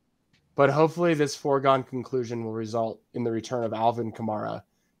 But hopefully this foregone conclusion will result in the return of Alvin Kamara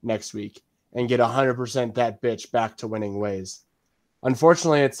next week and get 100% that bitch back to winning ways.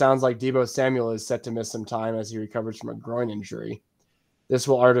 Unfortunately, it sounds like Deebo Samuel is set to miss some time as he recovers from a groin injury. This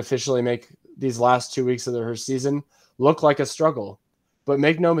will artificially make these last 2 weeks of her season look like a struggle. But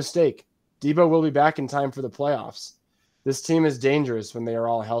make no mistake, Deebo will be back in time for the playoffs. This team is dangerous when they are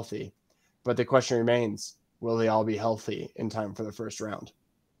all healthy. But the question remains, will they all be healthy in time for the first round?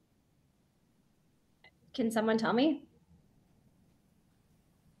 Can someone tell me?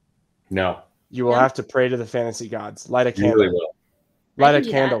 No. You will have to pray to the fantasy gods. Light a candle. You really will. Light a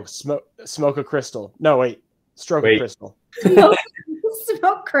candle. Smoke a crystal. No, wait. Stroke a crystal.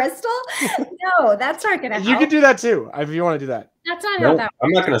 Smoke crystal? No, that's not going to help. You can do that too, if you want to do that. That's not how that works.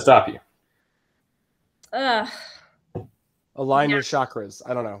 I'm not going to stop you. Align your chakras.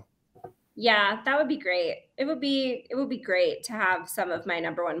 I don't know. Yeah, that would be great. It would be great to have some of my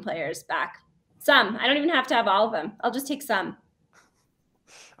number 1 players back. Some. I don't even have to have all of them. I'll just take some.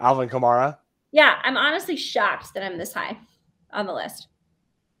 Alvin Kamara? Yeah, I'm honestly shocked that I'm this high on the list.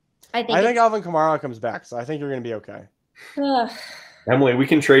 I think Alvin Kamara comes back, so I think you're going to be okay. Emily, we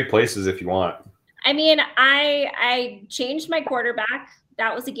can trade places if you want. I mean, I changed my quarterback.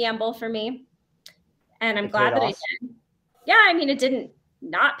 That was a gamble for me. And I'm glad that I did. Yeah, I mean, it didn't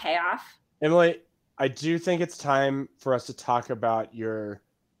not pay off. Emily, I do think it's time for us to talk about your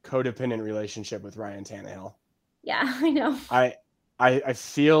codependent relationship with Ryan Tannehill. Yeah, I know. I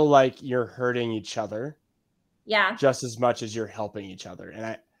feel like you're hurting each other. Yeah. Just as much as you're helping each other.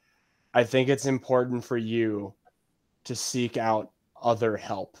 And I think it's important for you to seek out other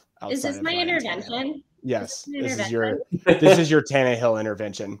help outside. Is this my intervention? Yes, Is this is your Tannehill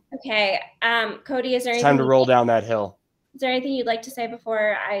intervention. Okay, Cody, is there It's time to roll down that hill. Is there anything you'd like to say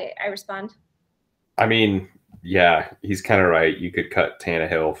before I respond? I mean, yeah, he's kind of right. You could cut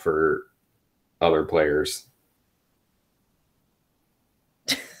Tannehill for other players.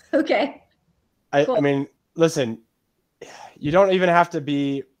 Okay. Cool. I mean, listen, you don't have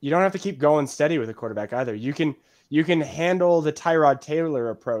to keep going steady with a quarterback either. You can handle the Tyrod Taylor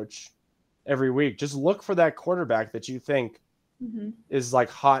approach every week. Just look for that quarterback that you think is like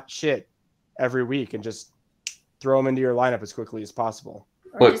hot shit every week and just throw him into your lineup as quickly as possible.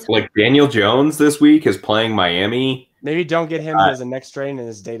 Look, like Daniel Jones this week is playing Miami. Maybe don't get him as a next train in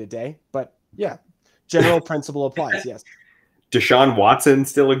his day-to-day, but yeah, general principle applies, yes. Deshaun Watson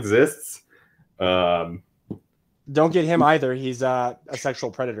still exists. Don't get him either. He's a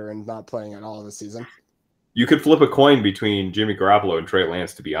sexual predator and not playing at all this season. You could flip a coin between Jimmy Garoppolo and Trey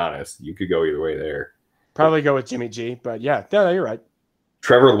Lance, to be honest. You could go either way there. Probably go with Jimmy G, but yeah, no, you're right.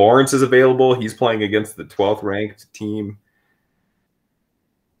 Trevor Lawrence is available. He's playing against the 12th ranked team.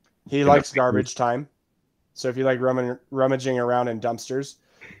 He likes garbage time. So if you like rummaging around in dumpsters.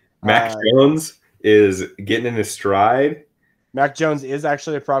 Mac Jones is getting in his stride. Mac Jones is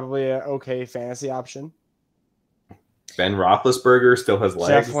actually probably an okay fantasy option. Ben Roethlisberger still has legs.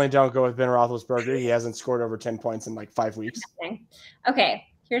 Definitely don't go with Ben Roethlisberger. He hasn't scored over 10 points in like 5 weeks. Okay,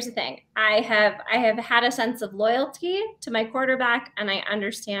 here's the thing. I have had a sense of loyalty to my quarterback, and I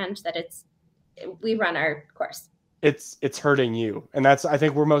understand that we run our course. It's hurting you, and that's I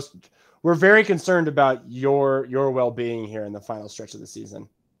think we're very concerned about your well-being here in the final stretch of the season.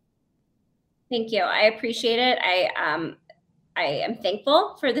 Thank you. I appreciate it. I am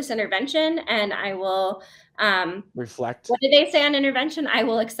thankful for this intervention, and I will reflect. What did they say on intervention? I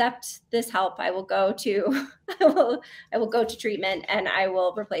will accept this help. I will go to I will go to treatment, and I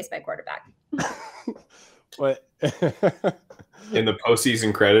will replace my quarterback. What? In the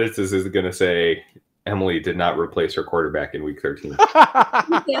postseason credits, this is going to say Emily did not replace her quarterback in week 13.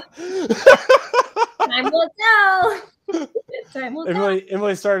 Time will tell.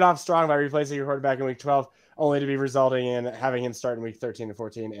 Emily started off strong by replacing your quarterback in week 12, only to be resulting in having him start in week 13 and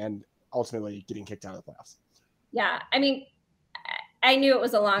 14 and ultimately getting kicked out of the playoffs. Yeah, I mean, I knew it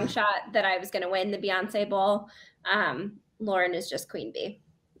was a long shot that I was going to win the Beyonce Bowl. Lauren is just queen bee.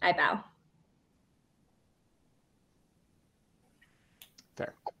 I bow.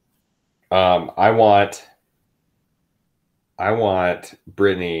 Fair. I want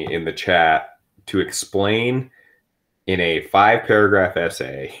Brittany in the chat to explain in a 5-paragraph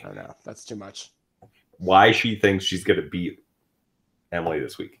essay. Oh no, that's too much. Why she thinks she's going to beat Emily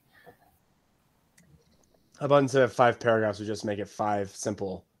this week. How about instead of 5 paragraphs, we just make it 5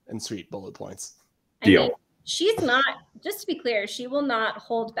 simple and sweet bullet points? Deal. I mean, she's not, just to be clear, she will not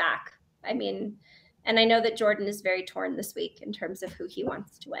hold back. I mean, and I know that Jordan is very torn this week in terms of who he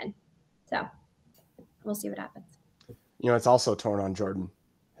wants to win. So we'll see what happens. You know, it's also torn on Jordan,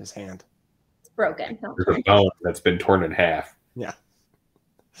 his hand. It's broken. There's a bone that's been torn in half. Yeah.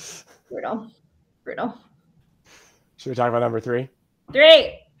 Brutal. Should we talk about number 3?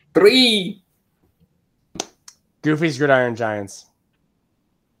 3. Goofy's Gridiron Giants.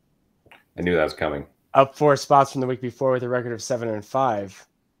 I knew that was coming. Up 4 spots from the week before with a record of 7-5.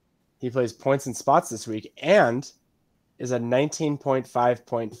 He plays points and spots this week and is a 19.5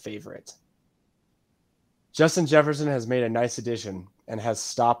 point favorite. Justin Jefferson has made a nice addition and has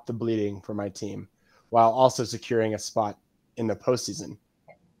stopped the bleeding for my team while also securing a spot in the postseason.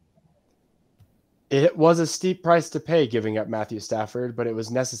 It was a steep price to pay giving up Matthew Stafford, but it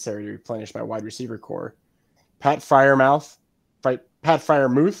was necessary to replenish my wide receiver core. Pat Freiermuth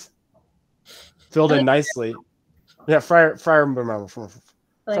filled in nicely. Yeah, Freiermuth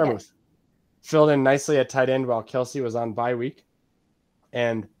filled in nicely at tight end while Kelsey was on bye week.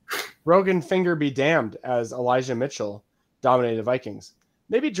 And Brogan finger be damned as Elijah Mitchell dominated the Vikings.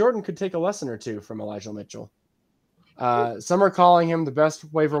 Maybe Jordan could take a lesson or two from Elijah Mitchell. Some are calling him the best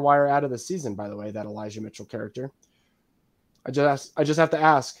waiver wire out of the season, by the way, that Elijah Mitchell character. I just have to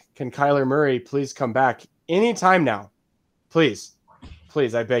ask, can Kyler Murray please come back anytime now? Please,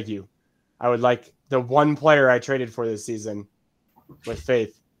 I beg you. I would like the one player I traded for this season with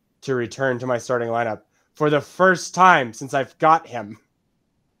faith to return to my starting lineup for the first time since I've got him.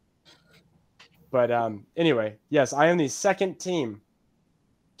 But anyway, yes, I am the second team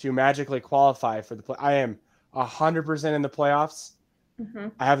to magically qualify for the play. I am 100% in the playoffs. Mm-hmm.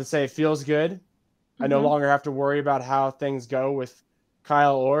 I have to say it feels good. Mm-hmm. I no longer have to worry about how things go with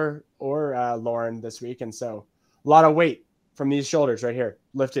Kyle or Lauren this week. And so a lot of weight from these shoulders right here,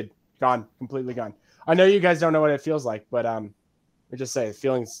 lifted, gone, completely gone. I know you guys don't know what it feels like, but I just say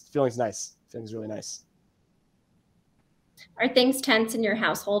feelings nice. Feelings really nice. Are things tense in your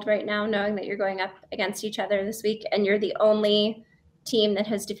household right now, knowing that you're going up against each other this week and you're the only team that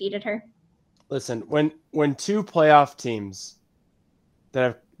has defeated her? Listen, when two playoff teams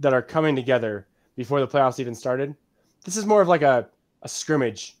that are coming together before the playoffs even started, this is more of like a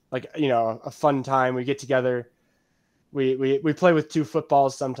scrimmage, like, you know, a fun time. We get together, we play with two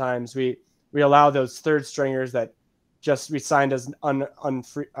footballs sometimes. We allow those third stringers that we signed as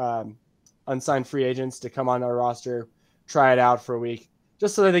unsigned free agents to come on our roster, try it out for a week,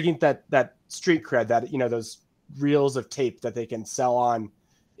 just so that they get that street cred, that, you know, those reels of tape that they can sell on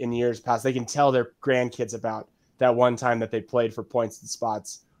in years past. They can tell their grandkids about that one time that they played for Points and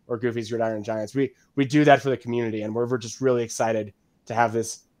Spots or Goofy's Gridiron Giants. We do that for the community, and we're just really excited to have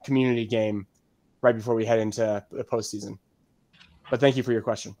this community game right before we head into the postseason. But thank you for your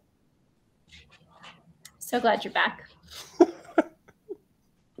question. So glad you're back.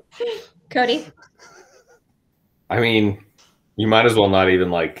 Cody? I mean, you might as well not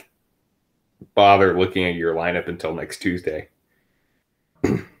even like bother looking at your lineup until next Tuesday.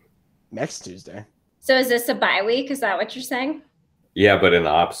 Next Tuesday. So is this a bye week? Is that what you're saying? Yeah, but in the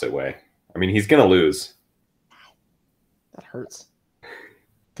opposite way. I mean, he's going to lose. Wow. That hurts.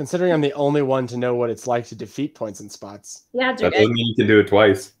 Considering I'm the only one to know what it's like to defeat Points and Spots. Yeah, that doesn't mean you can do it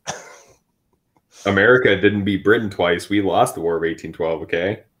twice. America didn't beat Britain twice. We lost the War of 1812,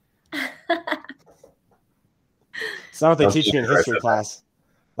 okay? It's not what they teach me in history class.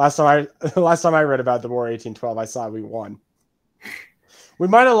 Last time I read about the War of 1812, I saw we won. We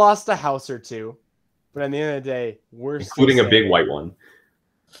might have lost a house or two, but at the end of the day, we're including a big white one.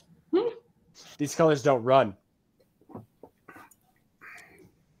 These colors don't run.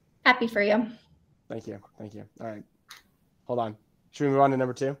 Happy for you. Thank you. All right. Hold on. Should we move on to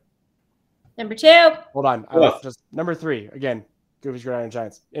number 2? Number 2. Hold on. Just number 3. Again, Goofy's Gridiron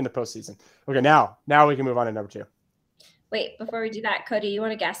Giants in the postseason. Okay, now we can move on to number 2. Wait, before we do that, Cody, you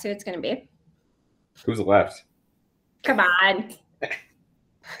want to guess who it's going to be? Who's left? Come on.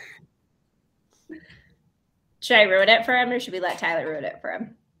 Should I ruin it for him, or should we let Tyler ruin it for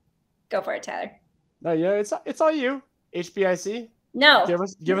him? Go for it, Tyler. No, yeah, it's all you. HBIC. No. Give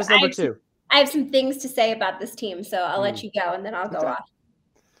us number 2. I have some things to say about this team, so I'll let you go, and then I'll go off.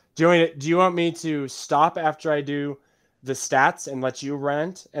 Do you want me to stop after I do the stats and let you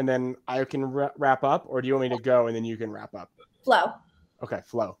rant, and then I can wrap up, or do you want me to go and then you can wrap up? Flow. Okay,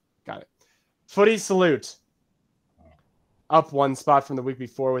 flow. Got it. Footy Salute. Up 1 spot from the week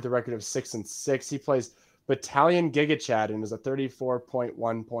before with a record of 6-6. He plays Battalion Gigachad and is a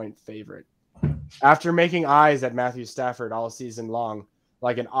 34.1 point favorite. After making eyes at Matthew Stafford all season long,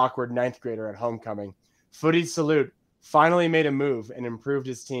 like an awkward 9th grader at homecoming, Footy Salute finally made a move and improved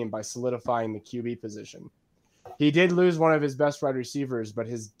his team by solidifying the QB position. He did lose one of his best wide receivers, but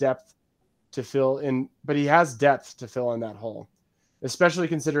he has depth to fill in that hole, especially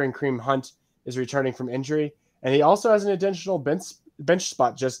considering Kareem Hunt is returning from injury, and he also has an additional bench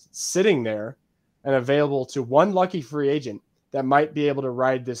spot just sitting there and available to one lucky free agent that might be able to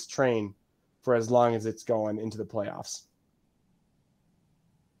ride this train for as long as it's going into the playoffs.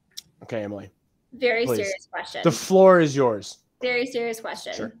 Okay, Emily. Very please. Serious question. The floor is yours. Very serious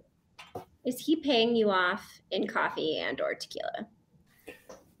question. Sure. Is he paying you off in coffee and or tequila?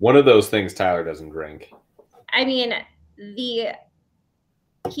 One of those things Tyler doesn't drink. I mean, he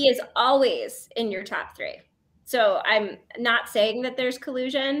is always in your top 3. So I'm not saying that there's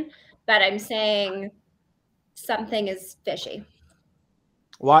collusion, but I'm saying something is fishy.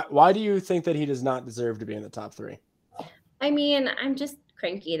 Why do you think that he does not deserve to be in the top 3? I mean, I'm just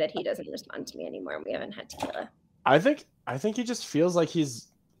cranky that he doesn't respond to me anymore. We haven't had tequila. I think he just feels like he's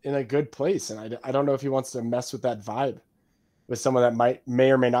in a good place, and I don't know if he wants to mess with that vibe with someone that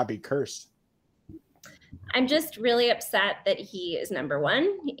may or may not be cursed. I'm just really upset that he is number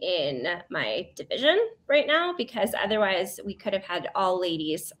 1 in my division right now, because otherwise we could have had all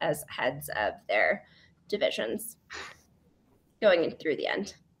ladies as heads of their divisions going in through the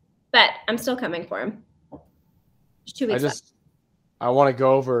end. But I'm still coming for him. There's 2 weeks left. I want to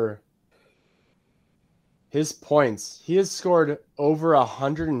go over his points. He has scored over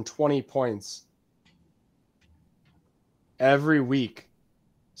 120 points every week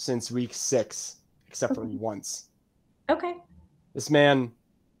since week 6, except for once. Okay. This man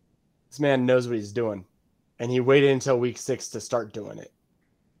knows what he's doing, and he waited until week 6 to start doing it.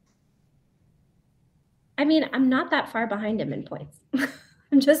 I mean, I'm not that far behind him in points.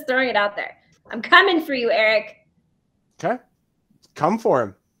 I'm just throwing it out there. I'm coming for you, Eric. Okay. Come for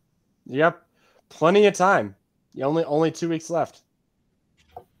him. Yep. Plenty of time. Only 2 weeks left.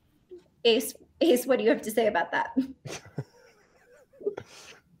 Ace, what do you have to say about that?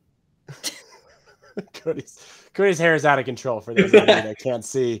 Cody's hair is out of control for those of you that can't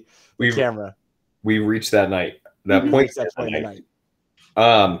see the camera. We've reached that night. That point that point in the night.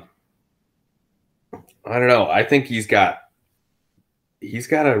 I don't know. I think he's got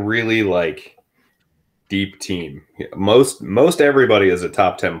a really like deep team. Most everybody is a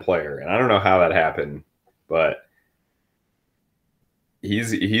top 10 player, and I don't know how that happened, but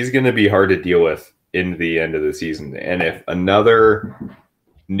he's going to be hard to deal with in the end of the season. And if another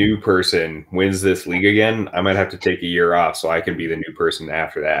new person wins this league again, I might have to take a year off so I can be the new person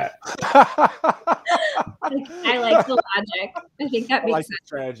after that. I like the logic. I think that makes sense.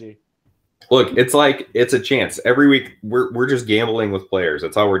 Strategy. Look, it's a chance. Every week we're just gambling with players.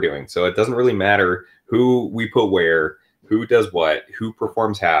 That's all we're doing. So it doesn't really matter who we put where, who does what, who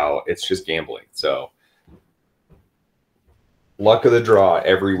performs how. It's just gambling. So luck of the draw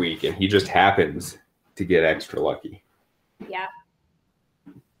every week, and he just happens to get extra lucky. Yeah.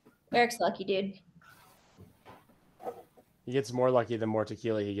 Eric's lucky, dude. He gets more lucky the more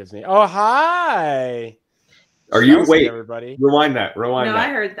tequila he gives me. Oh, hi. Are you wait? Everybody, rewind that. No, that. I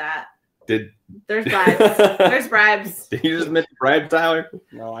heard that. There's bribes. There's bribes. Did you just admit to bribe, Tyler?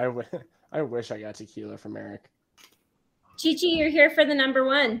 No, I wish I got tequila from Eric. Chi-Chi, you're here for the number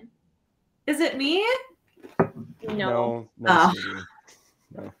one. Is it me? No. No.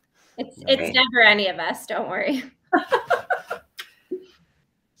 It's never any of us. Don't worry.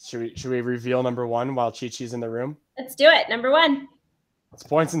 Should we reveal number one while Chi-Chi's in the room? Let's do it. Number one. It's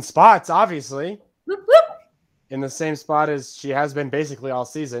points and spots, obviously. Whoop, whoop. In the same spot as she has been basically all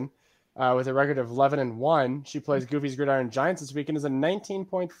season, with a record of 11-1. She plays Goofy's Gridiron Giants this weekend as a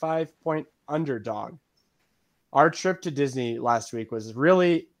 19.5 point underdog. Our trip to Disney last week was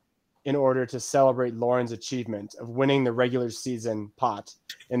really in order to celebrate Lauren's achievement of winning the regular season pot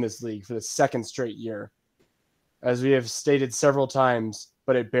in this league for the second straight year. As we have stated several times,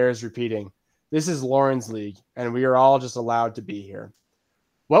 but it bears repeating, this is Lauren's league, and we are all just allowed to be here.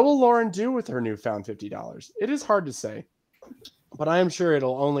 What will Lauren do with her newfound $50? It is hard to say, but I am sure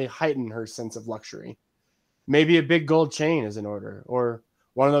it'll only heighten her sense of luxury. Maybe a big gold chain is in order, or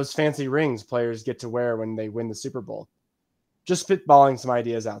one of those fancy rings players get to wear when they win the Super Bowl. Just spitballing some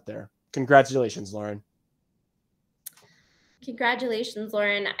ideas out there. Congratulations, Lauren. Congratulations,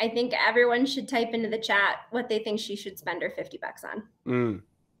 Lauren. I think everyone should type into the chat what they think she should spend her $50 on.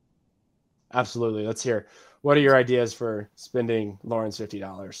 Absolutely. Let's hear. What are your ideas for spending Lauren's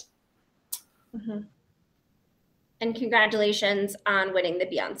 $50? Mm-hmm. And congratulations on winning the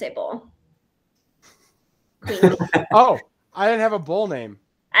Beyonce Bowl. Oh, I didn't have a bowl name.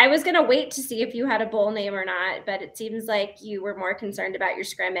 I was going to wait to see if you had a bowl name or not, but it seems like you were more concerned about your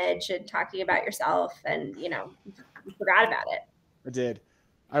scrimmage and talking about yourself, and, you forgot about it. I did.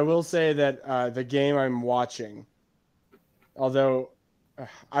 I will say that the game I'm watching, although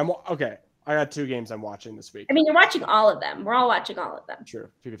okay, I got two games I'm watching this week. I mean, you're watching all of them. We're all watching all of them. True.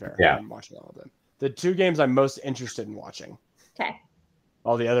 To be fair, yeah. I'm watching all of them. The two games I'm most interested in watching. Okay.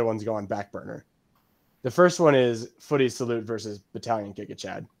 All the other ones go on back burner. The first one is Footy Salute versus Battalion Giga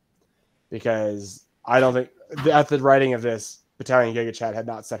Chad, because I don't think at the writing of this, Battalion Giga Chad had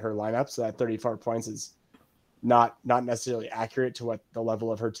not set her lineup, so that 34 points is not necessarily accurate to what the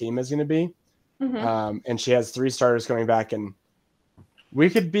level of her team is going to be. Mm-hmm. And she has three starters coming back, and we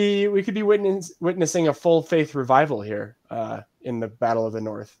could be witnessing a full faith revival here in the Battle of the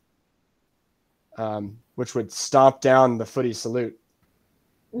North, which would stomp down the Footy Salute.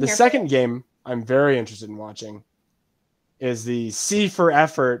 The second game I'm very interested in watching is the C for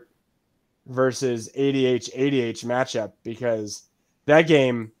Effort versus ADH matchup, because that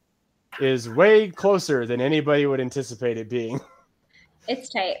game is way closer than anybody would anticipate it being. It's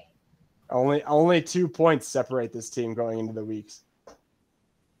tight. Only 2 points separate this team going into the weeks.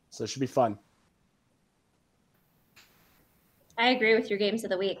 So it should be fun. I agree with your games of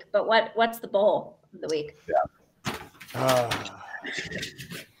the week, but what's the bowl of the week? Yeah.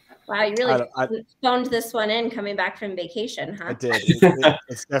 Wow, you really phoned this one in coming back from vacation, huh? I did.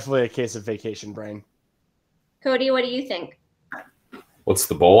 It's definitely a case of vacation brain. Cody, what do you think? What's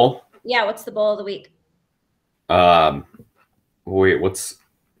the bowl? Yeah, what's the bowl of the week? Wait,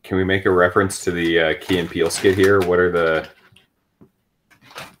 can we make a reference to the Key and Peele skit here? What are the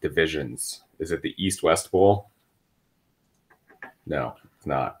divisions? Is it the East-West Bowl? No, it's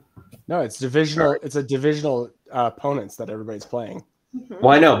not. No, it's divisional. It's a divisional opponents that everybody's playing. Mm-hmm.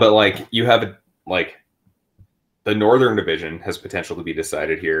 Well, I know, but you have the Northern Division has potential to be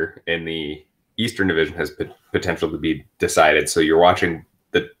decided here, and the Eastern Division has potential to be decided. So you're watching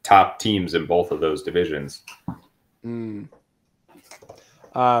the top teams in both of those divisions. I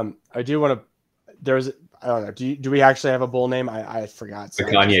do want to. I don't know. Do we actually have a bowl name? I forgot. The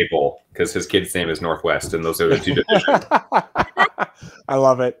Kanye Bowl. because his kid's name is Northwest, and those are the two divisions. I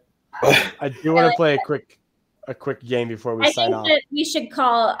love it. I do want to play a quick game before we sign off. We should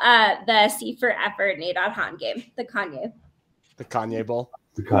call the C for Effort Nadot Han game the Kanye. The Kanye Bowl.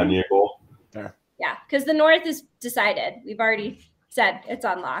 The Kanye Bowl. There. Yeah, because the North is decided. We've already said it's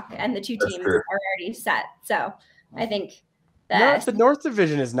on lock, and the two teams are already set. So I think the North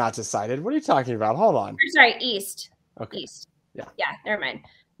Division is not decided. What are you talking about? Hold on. Sorry, East. Okay. East. Yeah. Yeah, never mind.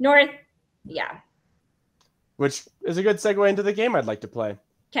 North. Yeah. Which is a good segue into the game I'd like to play.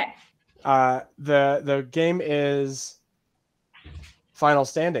 Okay. The game is final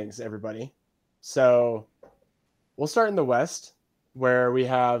standings, everybody. So we'll start in the West, where we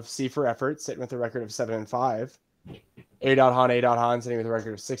have C for Effort sitting with a record of 7-5. A.Han sitting with a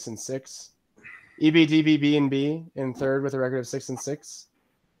record of 6-6. EBDBB in third with a record of 6-6.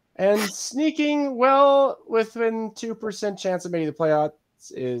 And sneaking well within 2% chance of making the playoffs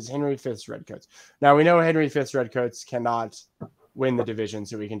is Henry Fifth's Redcoats. Now we know Henry Fifth's Redcoats cannot win the division,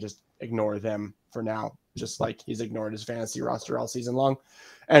 so we can just ignore them for now, just like he's ignored his fantasy roster all season long.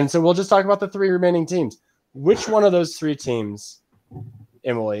 And so we'll just talk about the three remaining teams. Which one of those three teams,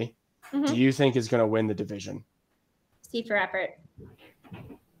 Emily, do you think is going to win the division? C for Effort.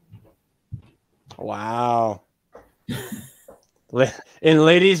 Wow. In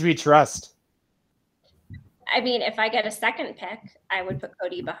ladies, we trust. I mean, if I get a second pick, I would put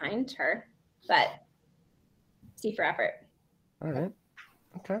Cody behind her, but C for Effort. All right.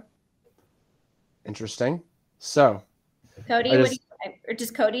 Okay. Interesting. So, Cody, or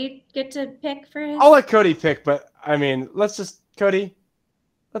does Cody get to pick for his? I'll let Cody pick, but I mean, Cody,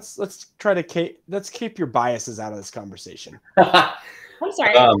 let's try to let's keep your biases out of this conversation. I'm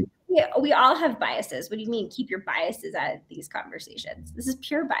sorry. We all have biases. What do you mean keep your biases out of these conversations? This is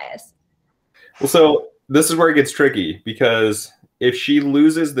pure bias. Well, so this is where it gets tricky, because if she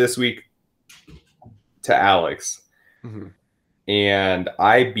loses this week to Alex and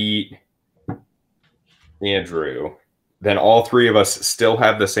I beat Andrew, then all three of us still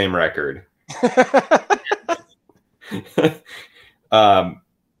have the same record.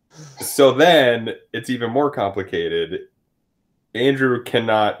 So then it's even more complicated. Andrew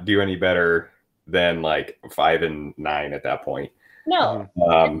cannot do any better than like 5-9 at that point. No.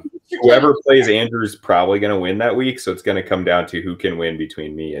 Whoever plays Andrew's probably going to win that week, so it's going to come down to who can win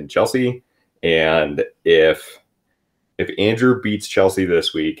between me and Chelsea. And if Andrew beats Chelsea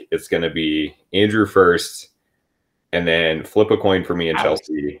this week, it's going to be Andrew first, and then flip a coin for me and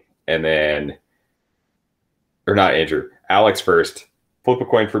Chelsea, and then, or not Andrew, Alex first, flip a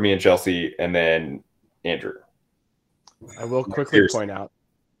coin for me and Chelsea, and then Andrew. I will quickly point out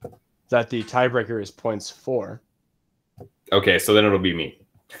that the tiebreaker is points 4. Okay, so then it'll be me.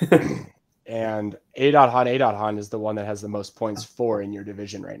 And A.Han is the one that has the most points 4 in your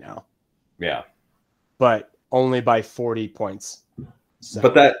division right now. Yeah. But only by 40 points. So.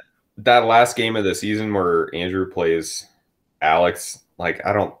 But that last game of the season where Andrew plays Alex, like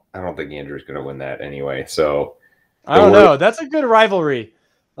I don't think Andrew's gonna win that anyway. So I don't know. That's a good rivalry.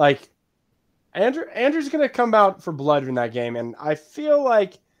 Like Andrew's gonna come out for blood in that game, and I feel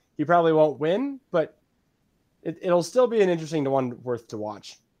like he probably won't win, but it'll still be an interesting one worth to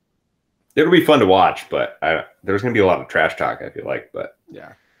watch. It'll be fun to watch, but there's going to be a lot of trash talk, I feel like. But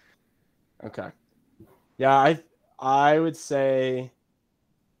yeah. Okay. Yeah, I would say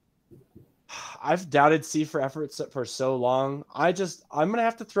I've doubted C for Effort for so long. I'm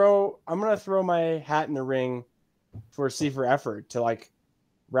gonna throw my hat in the ring for C for Effort to like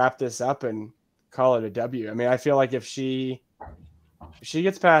wrap this up and call it a W. I mean, I feel like if she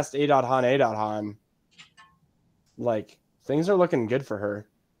gets past A.Han, like things are looking good for her.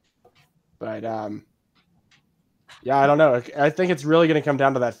 But yeah, I don't know. I think it's really going to come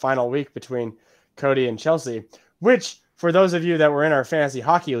down to that final week between Cody and Chelsea, which for those of you that were in our fantasy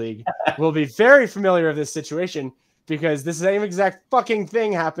hockey league will be very familiar with this situation, because the same exact fucking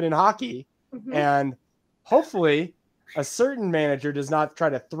thing happened in hockey. And hopefully a certain manager does not try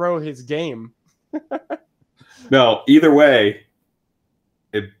to throw his game. No, either way.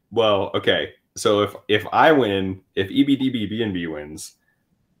 Okay. So if I win, if EBDBB wins,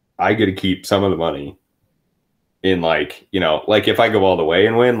 I get to keep some of the money in like if I go all the way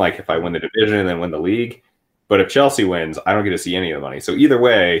and win, like if I win the division and then win the league. But if Chelsea wins, I don't get to see any of the money. So either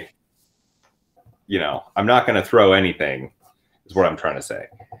way, I'm not going to throw anything is what I'm trying to say.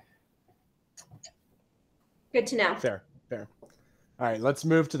 Good to know. Fair. All right, let's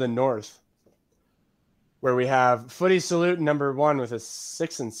move to the north, where we have Footy Salute number 1 with a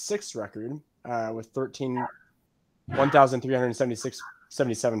 6-6 record, with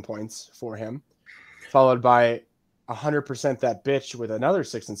 1,377 points for him, followed by 100% that bitch with another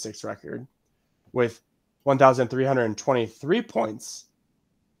 6-6 record with 1,323 points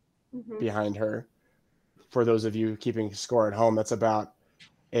behind her. For those of you keeping score at home, that's about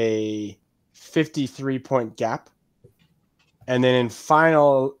a 53-point gap. And then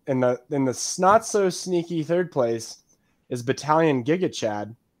in the not so sneaky third place is Battalion Giga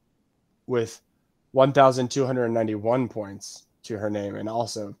Chad with 1,291 points to her name. And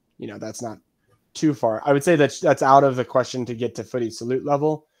also, that's not too far. I would say that's out of the question to get to Footy Salute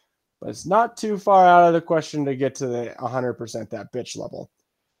level, but it's not too far out of the question to get to the 100% that bitch level.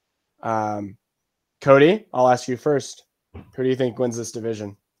 Cody, I'll ask you first. Who do you think wins this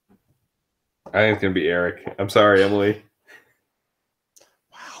division? I think it's going to be Eric. I'm sorry, Emily.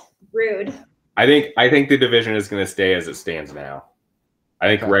 Wow. Rude. I think the division is going to stay as it stands now. I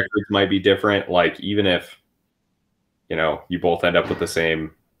think records might be different. Like, even if, you both end up with the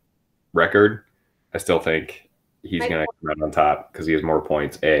same record, I still think he's going to come out on top because he has more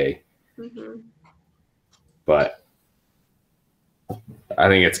points, But I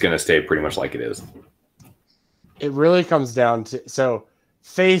think it's going to stay pretty much like it is. It really comes down to, so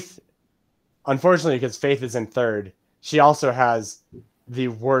Faith, unfortunately, because Faith is in third, she also has the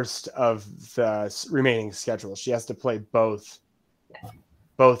worst of the remaining schedule. She has to play both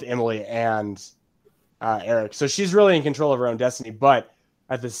Emily and Eric. So she's really in control of her own destiny, but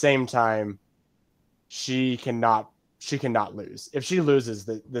at the same time, she cannot lose. If she loses,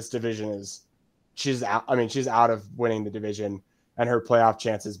 this division she's out. I mean, she's out of winning the division, and her playoff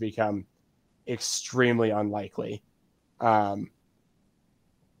chances become extremely unlikely. But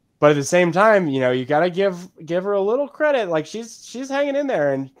at the same time, you got to give her a little credit. Like, she's hanging in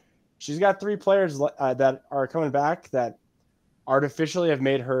there, and she's got 3 players that are coming back that artificially have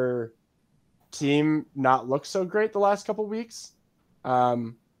made her team not look so great the last couple weeks.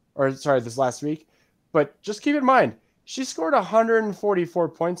 This last week. But just keep in mind, she scored 144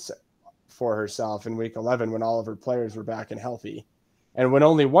 points for herself in week 11 when all of her players were back and healthy. And when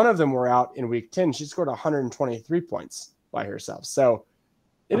only one of them were out in week 10, she scored 123 points by herself. So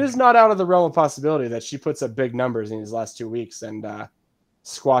it is not out of the realm of possibility that she puts up big numbers in these last 2 weeks and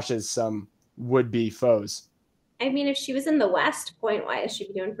squashes some would-be foes. I mean, if she was in the West, point-wise, she'd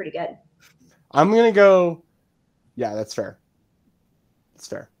be doing pretty good. I'm going to go... Yeah, that's fair. That's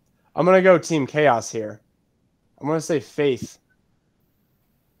fair. I'm going to go Team Chaos here. I'm going to say Faith.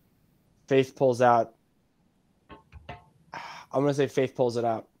 Faith pulls out. I'm going to say Faith pulls it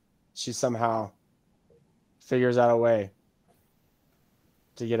out. She somehow figures out a way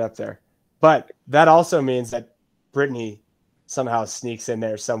to get up there. But that also means that Brittany somehow sneaks in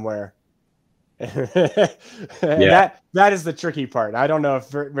there somewhere. That is the tricky part. I don't know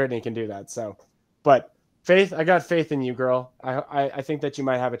if Brittany can do that. But Faith, I got faith in you, girl. I think that you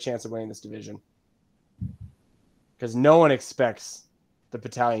might have a chance of winning this division. Because no one expects the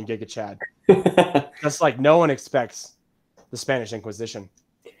Battalion Giga Chad. Just like no one expects the Spanish Inquisition.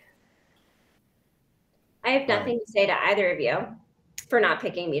 I have nothing to say to either of you for not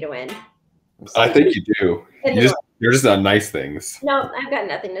picking me to win. I think you do. You're just on nice things. No, I've got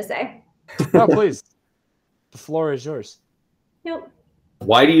nothing to say. No, please. The floor is yours. Nope.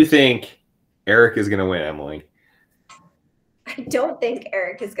 Why do you think Eric is going to win, Emily? I don't think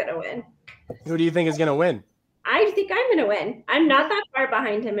Eric is going to win. Who do you think is going to win? I think I'm going to win. I'm not that far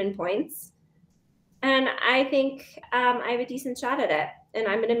behind him in points. And I think I have a decent shot at it. And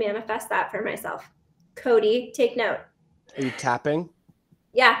I'm going to manifest that for myself. Cody, take note. Are you tapping?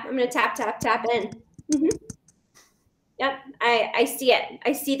 Yeah, I'm going to tap in. Mm-hmm. Yep, I see it.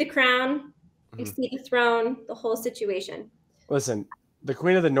 I see the crown. I see the throne, the whole situation. Listen, the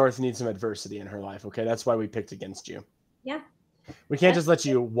Queen of the North needs some adversity in her life, okay? That's why we picked against you. Yeah. We can't just let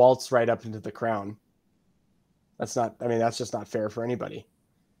you waltz right up into the crown. That's just not fair for anybody.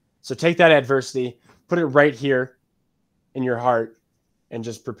 So take that adversity, put it right here in your heart, and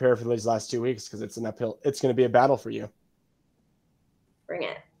just prepare for these last 2 weeks because it's an uphill. It's going to be a battle for you. Bring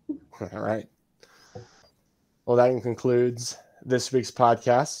it. All right. Well, that concludes this week's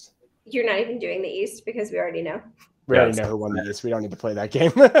podcast. You're not even doing the East because we already know. We already know who won the East. We don't need to play that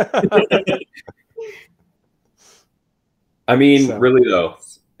game. I mean, really though,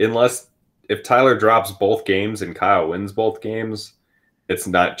 if Tyler drops both games and Kyle wins both games, it's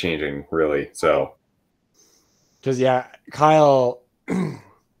not changing really. So, because Kyle,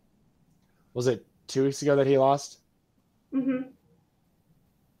 was it 2 weeks ago that he lost? Mm-hmm.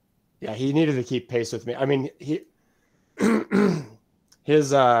 Yeah, he needed to keep pace with me. I mean,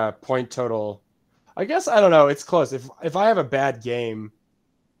 his point total, I guess, I don't know. It's close. If I have a bad game,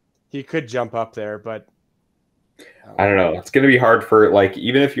 he could jump up there, but I don't know. It's going to be hard for, like,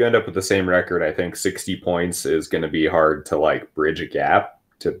 even if you end up with the same record, I think 60 points is going to be hard to, like, bridge a gap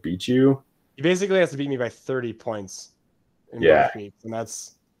to beat you. He basically has to beat me by 30 points in Yeah. both weeks, and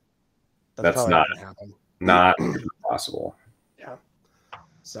that's That's probably not going to happen. Not possible. Yeah.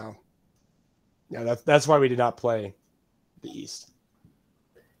 So, yeah, that's why we did not play the East.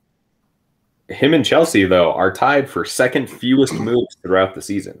 Him and Chelsea, though, are tied for second fewest moves throughout the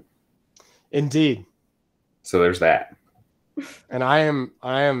season. Indeed. So there's that. And I am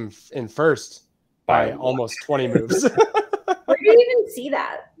in first by almost 20 moves. Where do you even see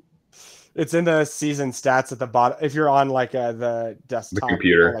that? It's in the season stats at the bottom. If you're on like the desktop, the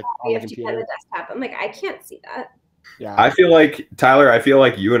computer, like you have to get the desktop. I'm like, I can't see that. Yeah, I feel like Tyler. I feel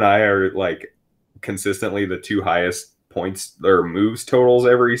like you and I are like consistently the two highest points or moves totals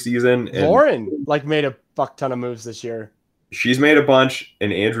every season. And Lauren like made a fuck ton of moves this year. She's made a bunch,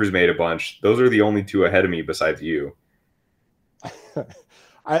 and Andrew's made a bunch. Those are the only two ahead of me besides you.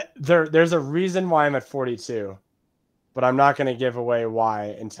 There's a reason why I'm at 42, but I'm not going to give away why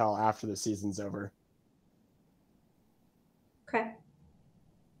until after the season's over. Okay.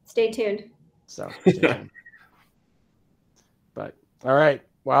 Stay tuned. So, but all right.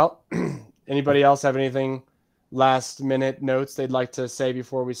 Well, anybody else have anything last minute notes they'd like to say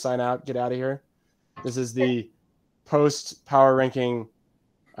before we sign out, get out of here? This is the post power ranking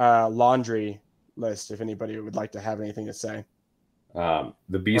laundry list. If anybody would like to have anything to say. The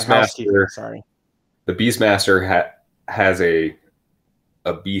Beastmaster. Sorry. The Beastmaster has a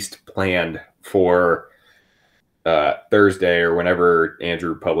beast planned for Thursday or whenever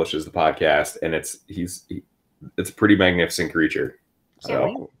Andrew publishes the podcast, and it's a pretty magnificent creature.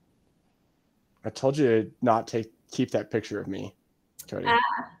 So I told you to not keep that picture of me, Cody.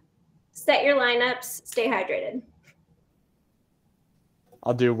 Set your lineups. Stay hydrated.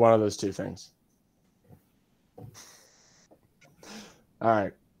 I'll do one of those two things. All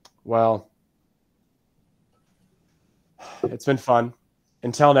right. Well, it's been fun.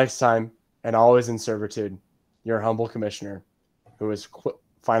 Until next time, and always in servitude, your humble commissioner who has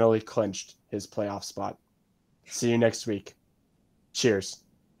finally clinched his playoff spot. See you next week. Cheers.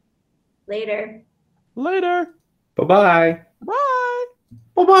 Later. Later. Bye-bye. Bye.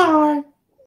 Bye-bye.